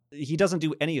 He doesn't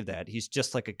do any of that. He's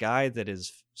just like a guy that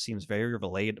seems very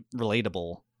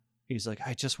relatable. He's like,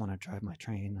 I just want to drive my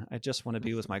train. I just want to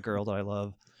be with my girl that I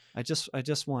love. I just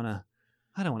want to,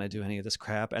 I don't want to do any of this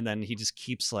crap. And then he just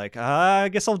keeps like, I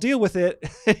guess I'll deal with it.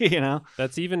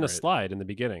 That's even a slide in the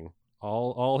beginning.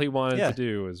 All he wanted to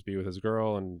do was be with his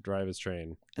girl and drive his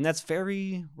train. And that's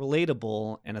very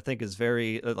relatable. And I think is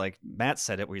very, like Matt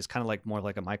said it, where he's kind of like more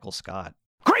like a Michael Scott.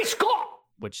 Great Scott!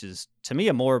 which is to me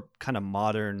a more kind of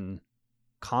modern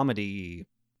comedy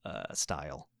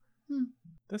style.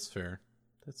 That's fair.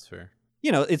 That's fair.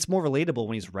 You know, it's more relatable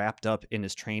when he's wrapped up in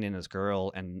his train and his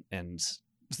girl, and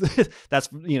that's,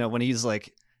 you know, when he's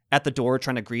like at the door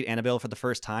trying to greet Annabelle for the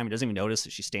first time. He doesn't even notice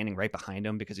that she's standing right behind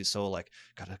him because he's so like,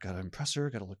 gotta impress her,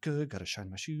 gotta look good, gotta shine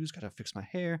my shoes, gotta fix my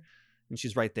hair. And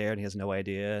she's right there and he has no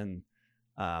idea.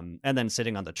 And then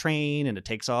sitting on the train and it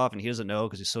takes off and he doesn't know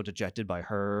because he's so dejected by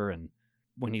her. And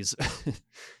when he's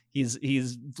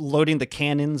he's loading the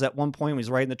cannons at one point when he's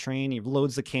riding the train, he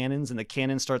loads the cannons and the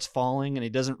cannon starts falling and he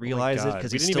doesn't realize it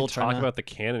because he's still trying to... talk about the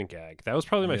cannon gag. That was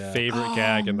probably my favorite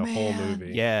gag in the whole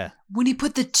movie. Yeah. When he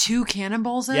put the 2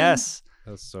 cannonballs in? Yes.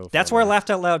 That's so funny. That's where I laughed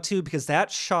out loud too, because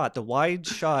that shot, the wide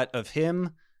shot of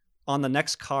him on the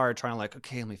next car trying to like,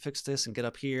 okay, let me fix this and get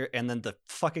up here, and then the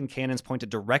fucking cannon's pointed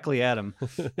directly at him,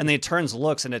 and then he turns,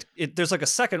 looks, and it there's like a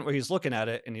second where he's looking at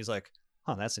it and he's like,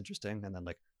 oh, that's interesting, and then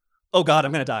like, oh god,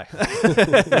 I'm gonna die.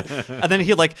 And then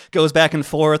he like goes back and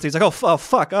forth. He's like, oh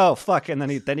fuck, and then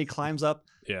he climbs up.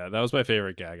 Yeah, that was my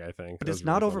favorite gag, I think. But it's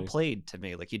not overplayed to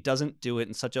me. Like, he doesn't do it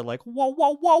in such a like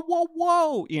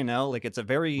whoa, you know, like it's a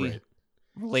very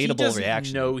relatable he doesn't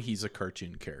reaction. Know he's a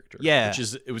cartoon character. Yeah,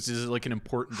 which is like an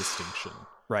important distinction.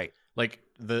 Right. Like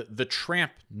the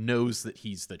tramp knows that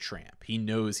he's the tramp. He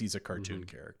knows he's a cartoon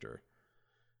character.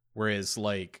 Whereas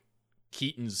like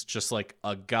Keaton's just like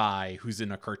a guy who's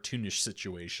in a cartoonish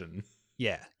situation.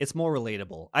 Yeah, it's more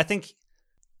relatable. I think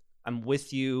I'm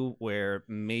with you where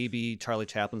maybe Charlie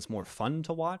Chaplin's more fun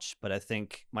to watch, but I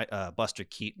think my Buster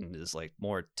Keaton is like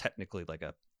more technically like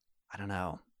a, I don't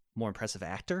know, more impressive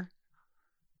actor.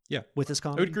 Yeah, with his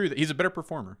comedy. I would agree with that. He's a better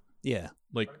performer. Yeah,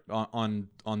 like on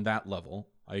that level,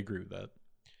 I agree with that.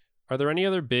 Are there any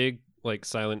other big like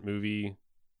silent movie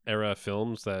era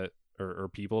films that or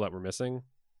people that we're missing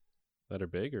that are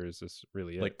big, or is this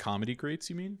really it? Like comedy greats,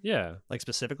 you mean? Yeah, like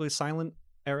specifically silent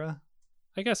era.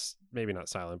 I guess maybe not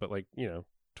silent, but like, you know,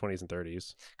 20s and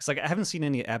 30s. Because like I haven't seen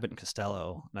any Abbott and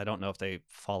Costello, and I don't know if they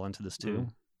fall into this too.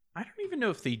 I don't even know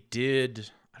if they did.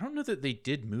 I don't know that they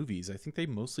did movies. I think they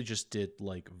mostly just did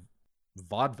like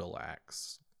vaudeville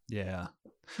acts. Yeah.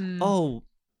 Oh,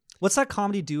 what's that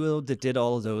comedy duo that did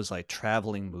all of those like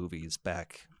traveling movies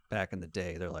back in the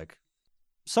day? They're like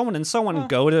someone and someone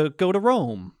go to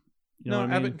Rome. You know what I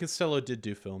mean? Abbott and Costello did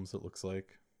do films, it looks like.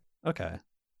 Okay.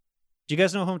 Do you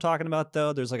guys know who I'm talking about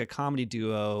though? There's like a comedy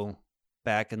duo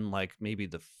back in like maybe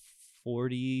the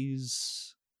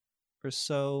 40s or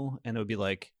so, and it would be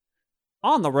like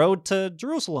on the road to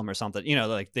Jerusalem or something. You know,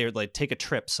 like they would like take a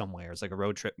trip somewhere. It's like a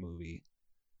road trip movie.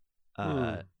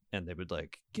 And they would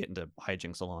like get into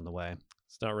hijinks along the way.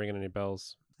 It's not ringing any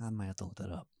bells. I might have to look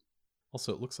that up.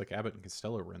 Also, it looks like Abbott and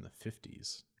Costello were in the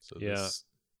 50s. So yeah, this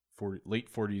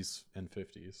late 40s and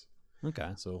 50s.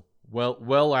 Okay. So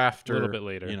well after a little bit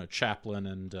later, you know, Chaplin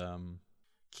and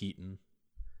Keaton.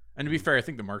 And to be fair, I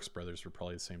think the Marx Brothers were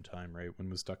probably the same time, right? When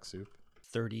was Duck Soup?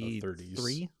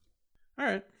 33. All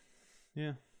right.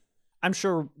 Yeah. I'm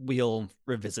sure we'll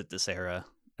revisit this era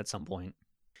at some point.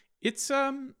 It's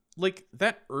like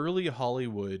that early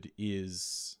Hollywood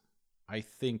is, I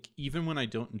think, even when I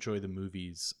don't enjoy the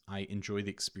movies, I enjoy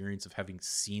the experience of having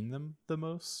seen them the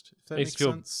most, if that makes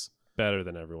sense. Better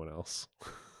than everyone else.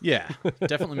 Yeah,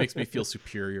 definitely makes me feel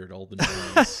superior to all the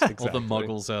nerds, all the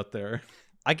muggles out there.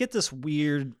 I get this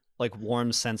weird, like,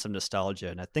 warm sense of nostalgia,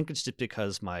 and I think it's just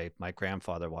because my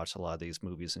grandfather watched a lot of these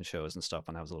movies and shows and stuff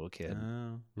when I was a little kid.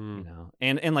 You know,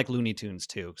 and like Looney Tunes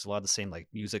too, because a lot of the same like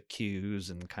music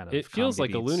cues and kind of. It feels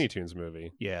like beats. a Looney Tunes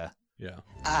movie. Yeah.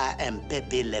 I am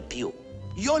Pepe Le Pew,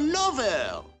 your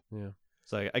lover. Yeah.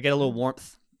 So I get a little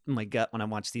warmth in my gut when I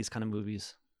watch these kind of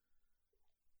movies.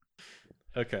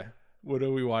 Okay. What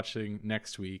are we watching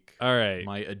next week? All right.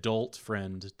 My adult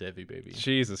friend, Debbie Baby.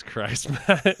 Jesus Christ,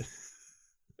 Matt.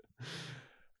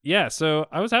 Yeah, so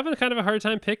I was having kind of a hard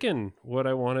time picking what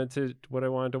I wanted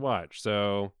to watch.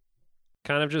 So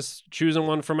kind of just choosing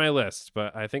one from my list,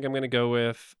 but I think I'm going to go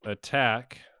with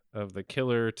Attack of the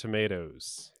Killer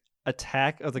Tomatoes.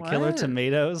 Attack of the Killer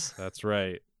Tomatoes? That's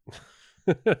right.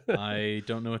 I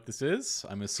don't know what this is.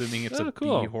 I'm assuming it's a B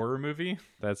horror movie.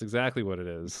 That's exactly what it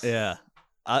is. Yeah.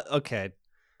 Okay.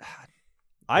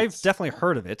 I've definitely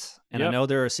heard of it, and I know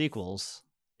there are sequels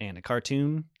and a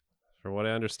cartoon. From what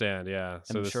I understand, yeah.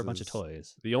 So I'm sure a bunch of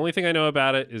toys. The only thing I know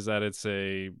about it is that it's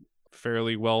a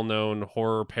fairly well-known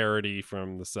horror parody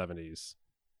from the 70s.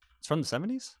 It's from the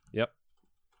 70s? Yep.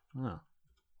 Oh.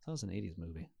 That was an 80s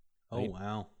movie. Oh,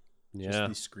 wow. Yeah. Just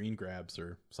these screen grabs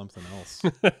or something else.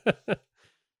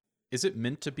 Is it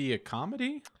meant to be a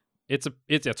comedy? It's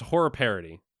a horror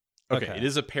parody. Okay, Okay. it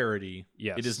is a parody.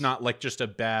 Yes. It is not like just a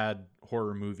bad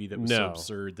horror movie that was so No.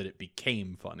 absurd that it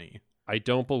became funny. I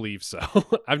don't believe so.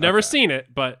 I've never Okay. seen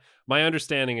it, but my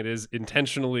understanding it is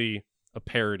intentionally a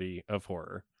parody of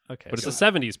horror. Okay. But it's so,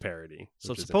 a 70s parody. so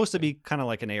which it's is supposed to interesting. be kind of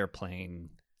like an airplane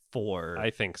for. I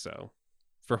think so.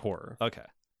 For horror. Okay.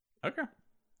 Okay.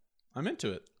 I'm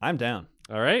into it. I'm down.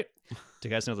 All right. Do you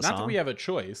guys know the Not song? that we have a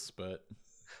choice, but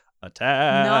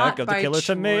Attack Not of the by Killer choice.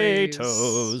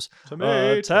 Tomatoes.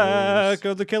 Attack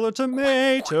of the Killer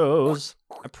Tomatoes.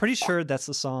 I'm pretty sure that's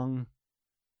the song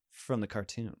from the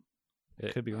cartoon.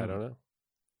 Could be I wrong. don't know.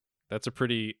 That's a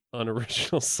pretty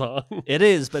unoriginal song. It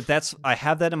is, but I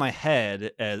have that in my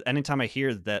head as anytime I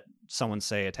hear that someone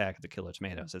say Attack of the Killer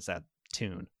Tomatoes, it's that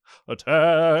tune.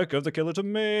 Attack of the Killer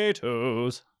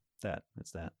Tomatoes.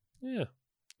 It's that. Yeah.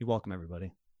 You're welcome,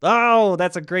 everybody. Oh,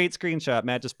 that's a great screenshot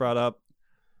Matt just brought up.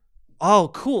 Oh,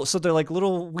 cool. So they're like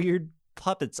little weird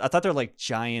puppets. I thought they're like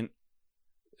giant.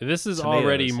 This is Tomatoes.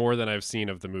 already more than I've seen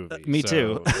of the movie. me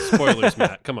so too. Spoilers,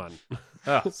 Matt. Come on.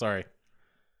 oh, sorry.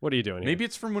 What are you doing here? Maybe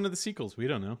it's from one of the sequels. We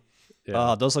don't know.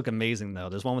 Yeah. Oh, those look amazing though.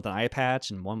 There's one with an eye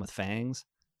patch and one with fangs.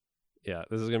 Yeah,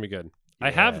 this is gonna be good.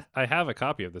 Yeah. I have a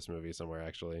copy of this movie somewhere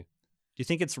actually. Do you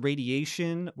think it's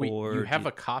radiation Wait, or you have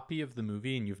a copy of the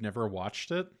movie and you've never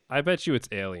watched it? I bet you it's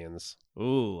aliens.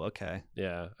 Ooh, okay.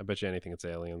 Yeah, I bet you anything it's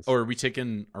aliens. Or are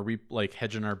we like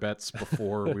hedging our bets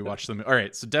before we watch the movie? All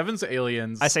right, so Devin's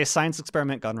aliens. I say science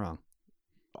experiment gone wrong.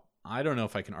 I don't know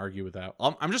if I can argue with that.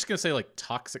 I'm just going to say like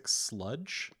toxic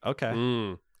sludge. Okay.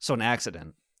 Mm. So an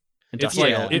accident. It's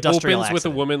like it Industrial opens with a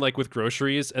accident. woman like with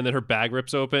groceries, and then her bag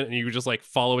rips open, and you just like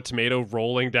follow a tomato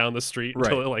rolling down the street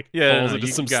until Right. it like Yeah, falls no, into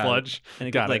you some got it. sludge. And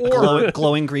it Got like it.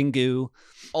 glowing green goo.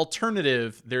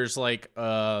 Alternative, there's like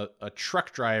a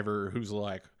truck driver who's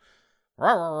like,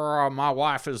 "Rah, rah, rah, my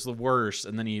wife is the worst,"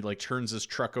 and then he like turns his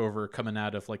truck over coming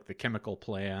out of like the chemical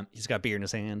plant. He's got beer in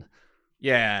his hand.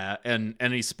 Yeah, and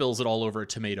he spills it all over a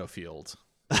tomato field.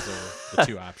 Those are the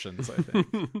two options, I think.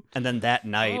 And then that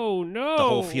night, Oh no! the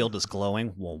whole field is glowing.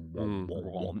 Whoom, whoom, whoom,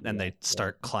 whoom, and they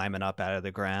start climbing up out of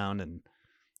the ground and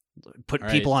put All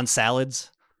right. people on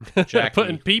salads. Jackie.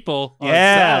 Putting people on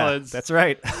Yeah, salads. that's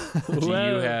right.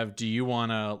 Do you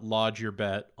want to lodge your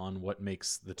bet on what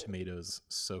makes the tomatoes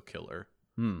so killer?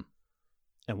 And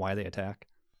why they attack?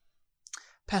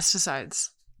 Pesticides.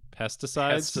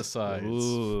 Pesticides. Pesticides.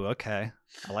 Ooh, okay.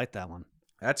 I like that one.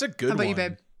 That's a good How about one. you,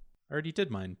 babe? I already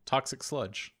did mine. Toxic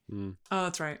sludge. Oh,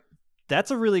 that's right.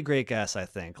 That's a really great guess, I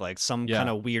think. Like some Yeah. kind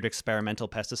of weird experimental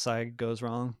pesticide goes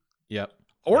wrong. Yep.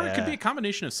 Or it could Yeah. be a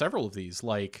combination of several of these.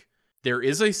 Like, there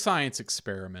is a science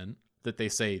experiment that they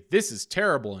say, this is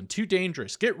terrible and too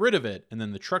dangerous. Get rid of it. And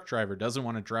then the truck driver doesn't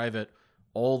want to drive it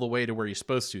all the way to where he's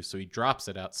supposed to. So he drops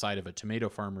it outside of a tomato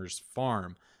farmer's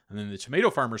farm. And then the tomato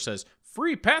farmer says,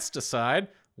 free pesticide.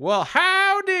 Well,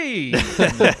 howdy. And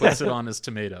then puts it on his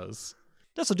tomatoes.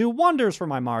 This will do wonders for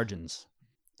my margins.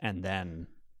 And then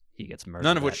he gets murdered.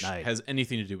 None of that which night. has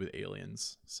anything to do with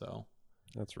aliens. So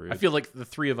That's rude. I feel like the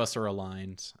three of us are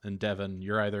aligned. And Devin,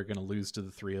 you're either going to lose to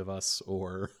the three of us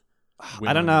or win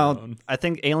I don't on your know. own. I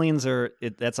think aliens are.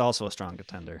 That's also a strong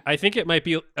contender. I think it might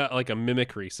be like a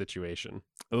mimicry situation.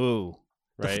 Ooh,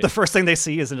 Right. The first thing they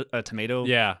see is a tomato.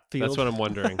 Yeah, field. that's what I'm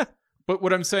wondering. But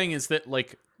what I'm saying is that,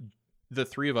 like, the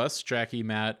three of us, Jackie,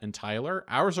 Matt, and Tyler,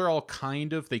 ours are all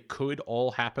they could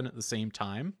all happen at the same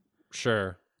time.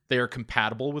 Sure. They are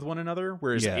compatible with one another,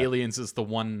 whereas Yeah. aliens is the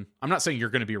one. I'm not saying you're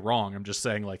going to be wrong. I'm just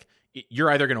saying, like,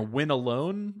 you're either going to win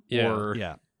alone Yeah. or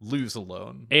Yeah. lose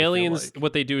alone. I feel Aliens, like.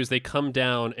 what they do is they come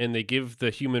down and they give the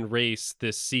human race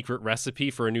this secret recipe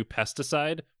for a new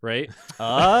pesticide, right?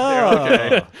 Oh,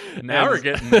 Okay. Now And- we're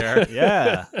getting there.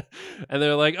 Yeah. And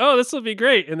they're like, oh, this will be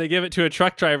great. And they give it to a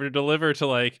truck driver to deliver to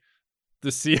like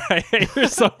the CIA or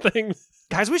something.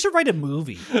 Guys, we should write a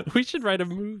movie. We should write a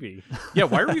movie. Yeah,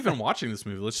 why are we even watching this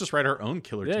movie? Let's just write our own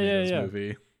Killer Yeah, Tomatoes yeah.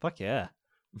 movie. Fuck yeah.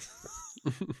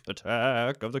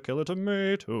 Attack of the Killer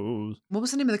Tomatoes. What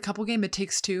was the name of the couple game? It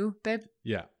Takes Two, babe?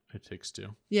 Yeah, it takes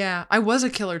two. Yeah, I was a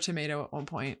killer tomato at one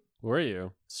point. Were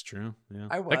you? It's true. Yeah,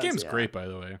 I that was, game's yeah. great, by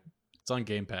the way. It's on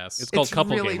Game Pass. It's called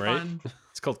Couple really Game, right? fun.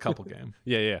 It's called Couple Game.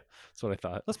 Yeah. That's what I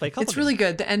thought. Let's play a couple. It's really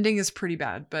good. The ending is pretty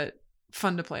bad, but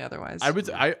fun to play otherwise. I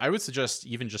would suggest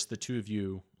even just the two of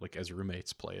you, like as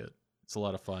roommates, play it. It's a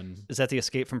lot of fun. Is that the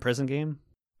Escape from Prison game?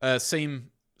 Same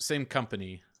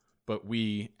company, but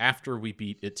after we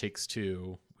beat It Takes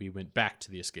Two, we went back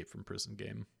to the Escape from Prison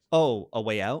game. Oh, A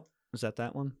Way Out? Is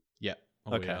that one? Yeah,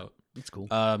 a way Okay. out. That's cool.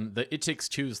 The It Takes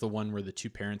Two is the one where the two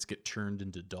parents get turned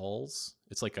into dolls.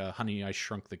 It's like a Honey, I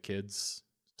Shrunk the Kids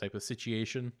type of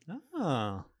situation.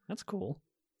 Oh, that's cool.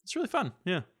 It's really fun.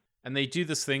 Yeah. And they do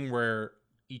this thing where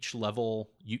each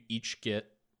level, you each get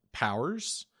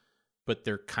powers, but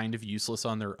they're kind of useless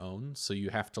on their own. So you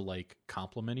have to like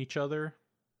complement each other.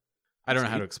 I don't know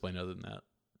how to explain other than that.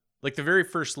 Like the very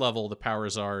first level, the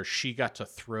powers are she got to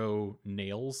throw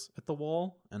nails at the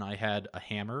wall, and I had a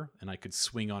hammer, and I could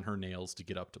swing on her nails to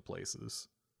get up to places.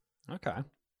 Okay.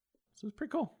 So it's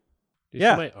pretty cool. Do you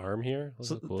see my arm here? Look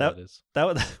how cool that is. That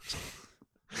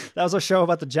was a show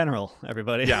about the general,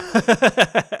 everybody. Yeah.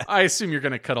 I assume you're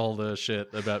going to cut all the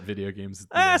shit about video games.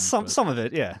 Some of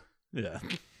it, yeah. Yeah. All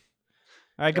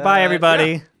right, goodbye,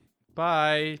 everybody. Yeah.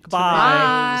 Bye.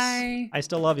 Bye. I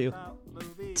still love you.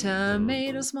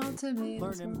 Tomato, small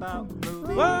tomatoes. Learning about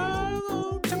movies.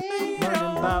 Learning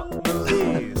about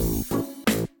movies.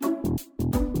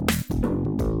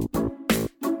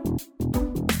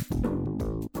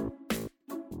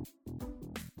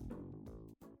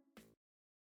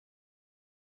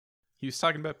 He was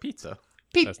talking about pizza.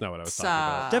 That's not what I was talking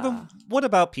about. Devin, what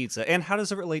about pizza, and how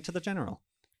does it relate to the general?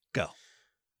 Go.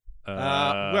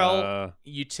 Well,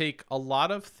 you take a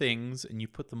lot of things and you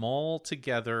put them all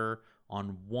together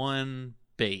on one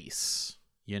base,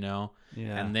 you know?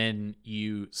 Yeah. And then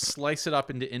you slice it up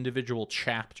into individual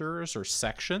chapters or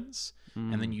sections,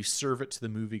 and then you serve it to the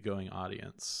movie-going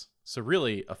audience. So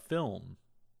really, a film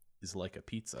is like a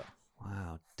pizza.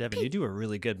 Wow. Devin, you do a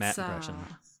really good Matt impression.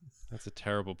 That's a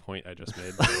terrible point I just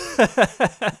made.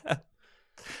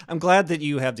 I'm glad that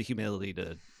you have the humility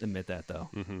to admit that, though.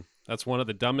 Mm-hmm. That's one of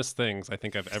the dumbest things I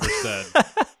think I've ever said,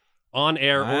 on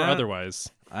air or otherwise.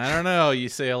 I don't know. You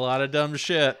say a lot of dumb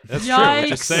shit. That's true.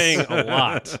 Just saying a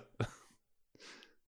lot.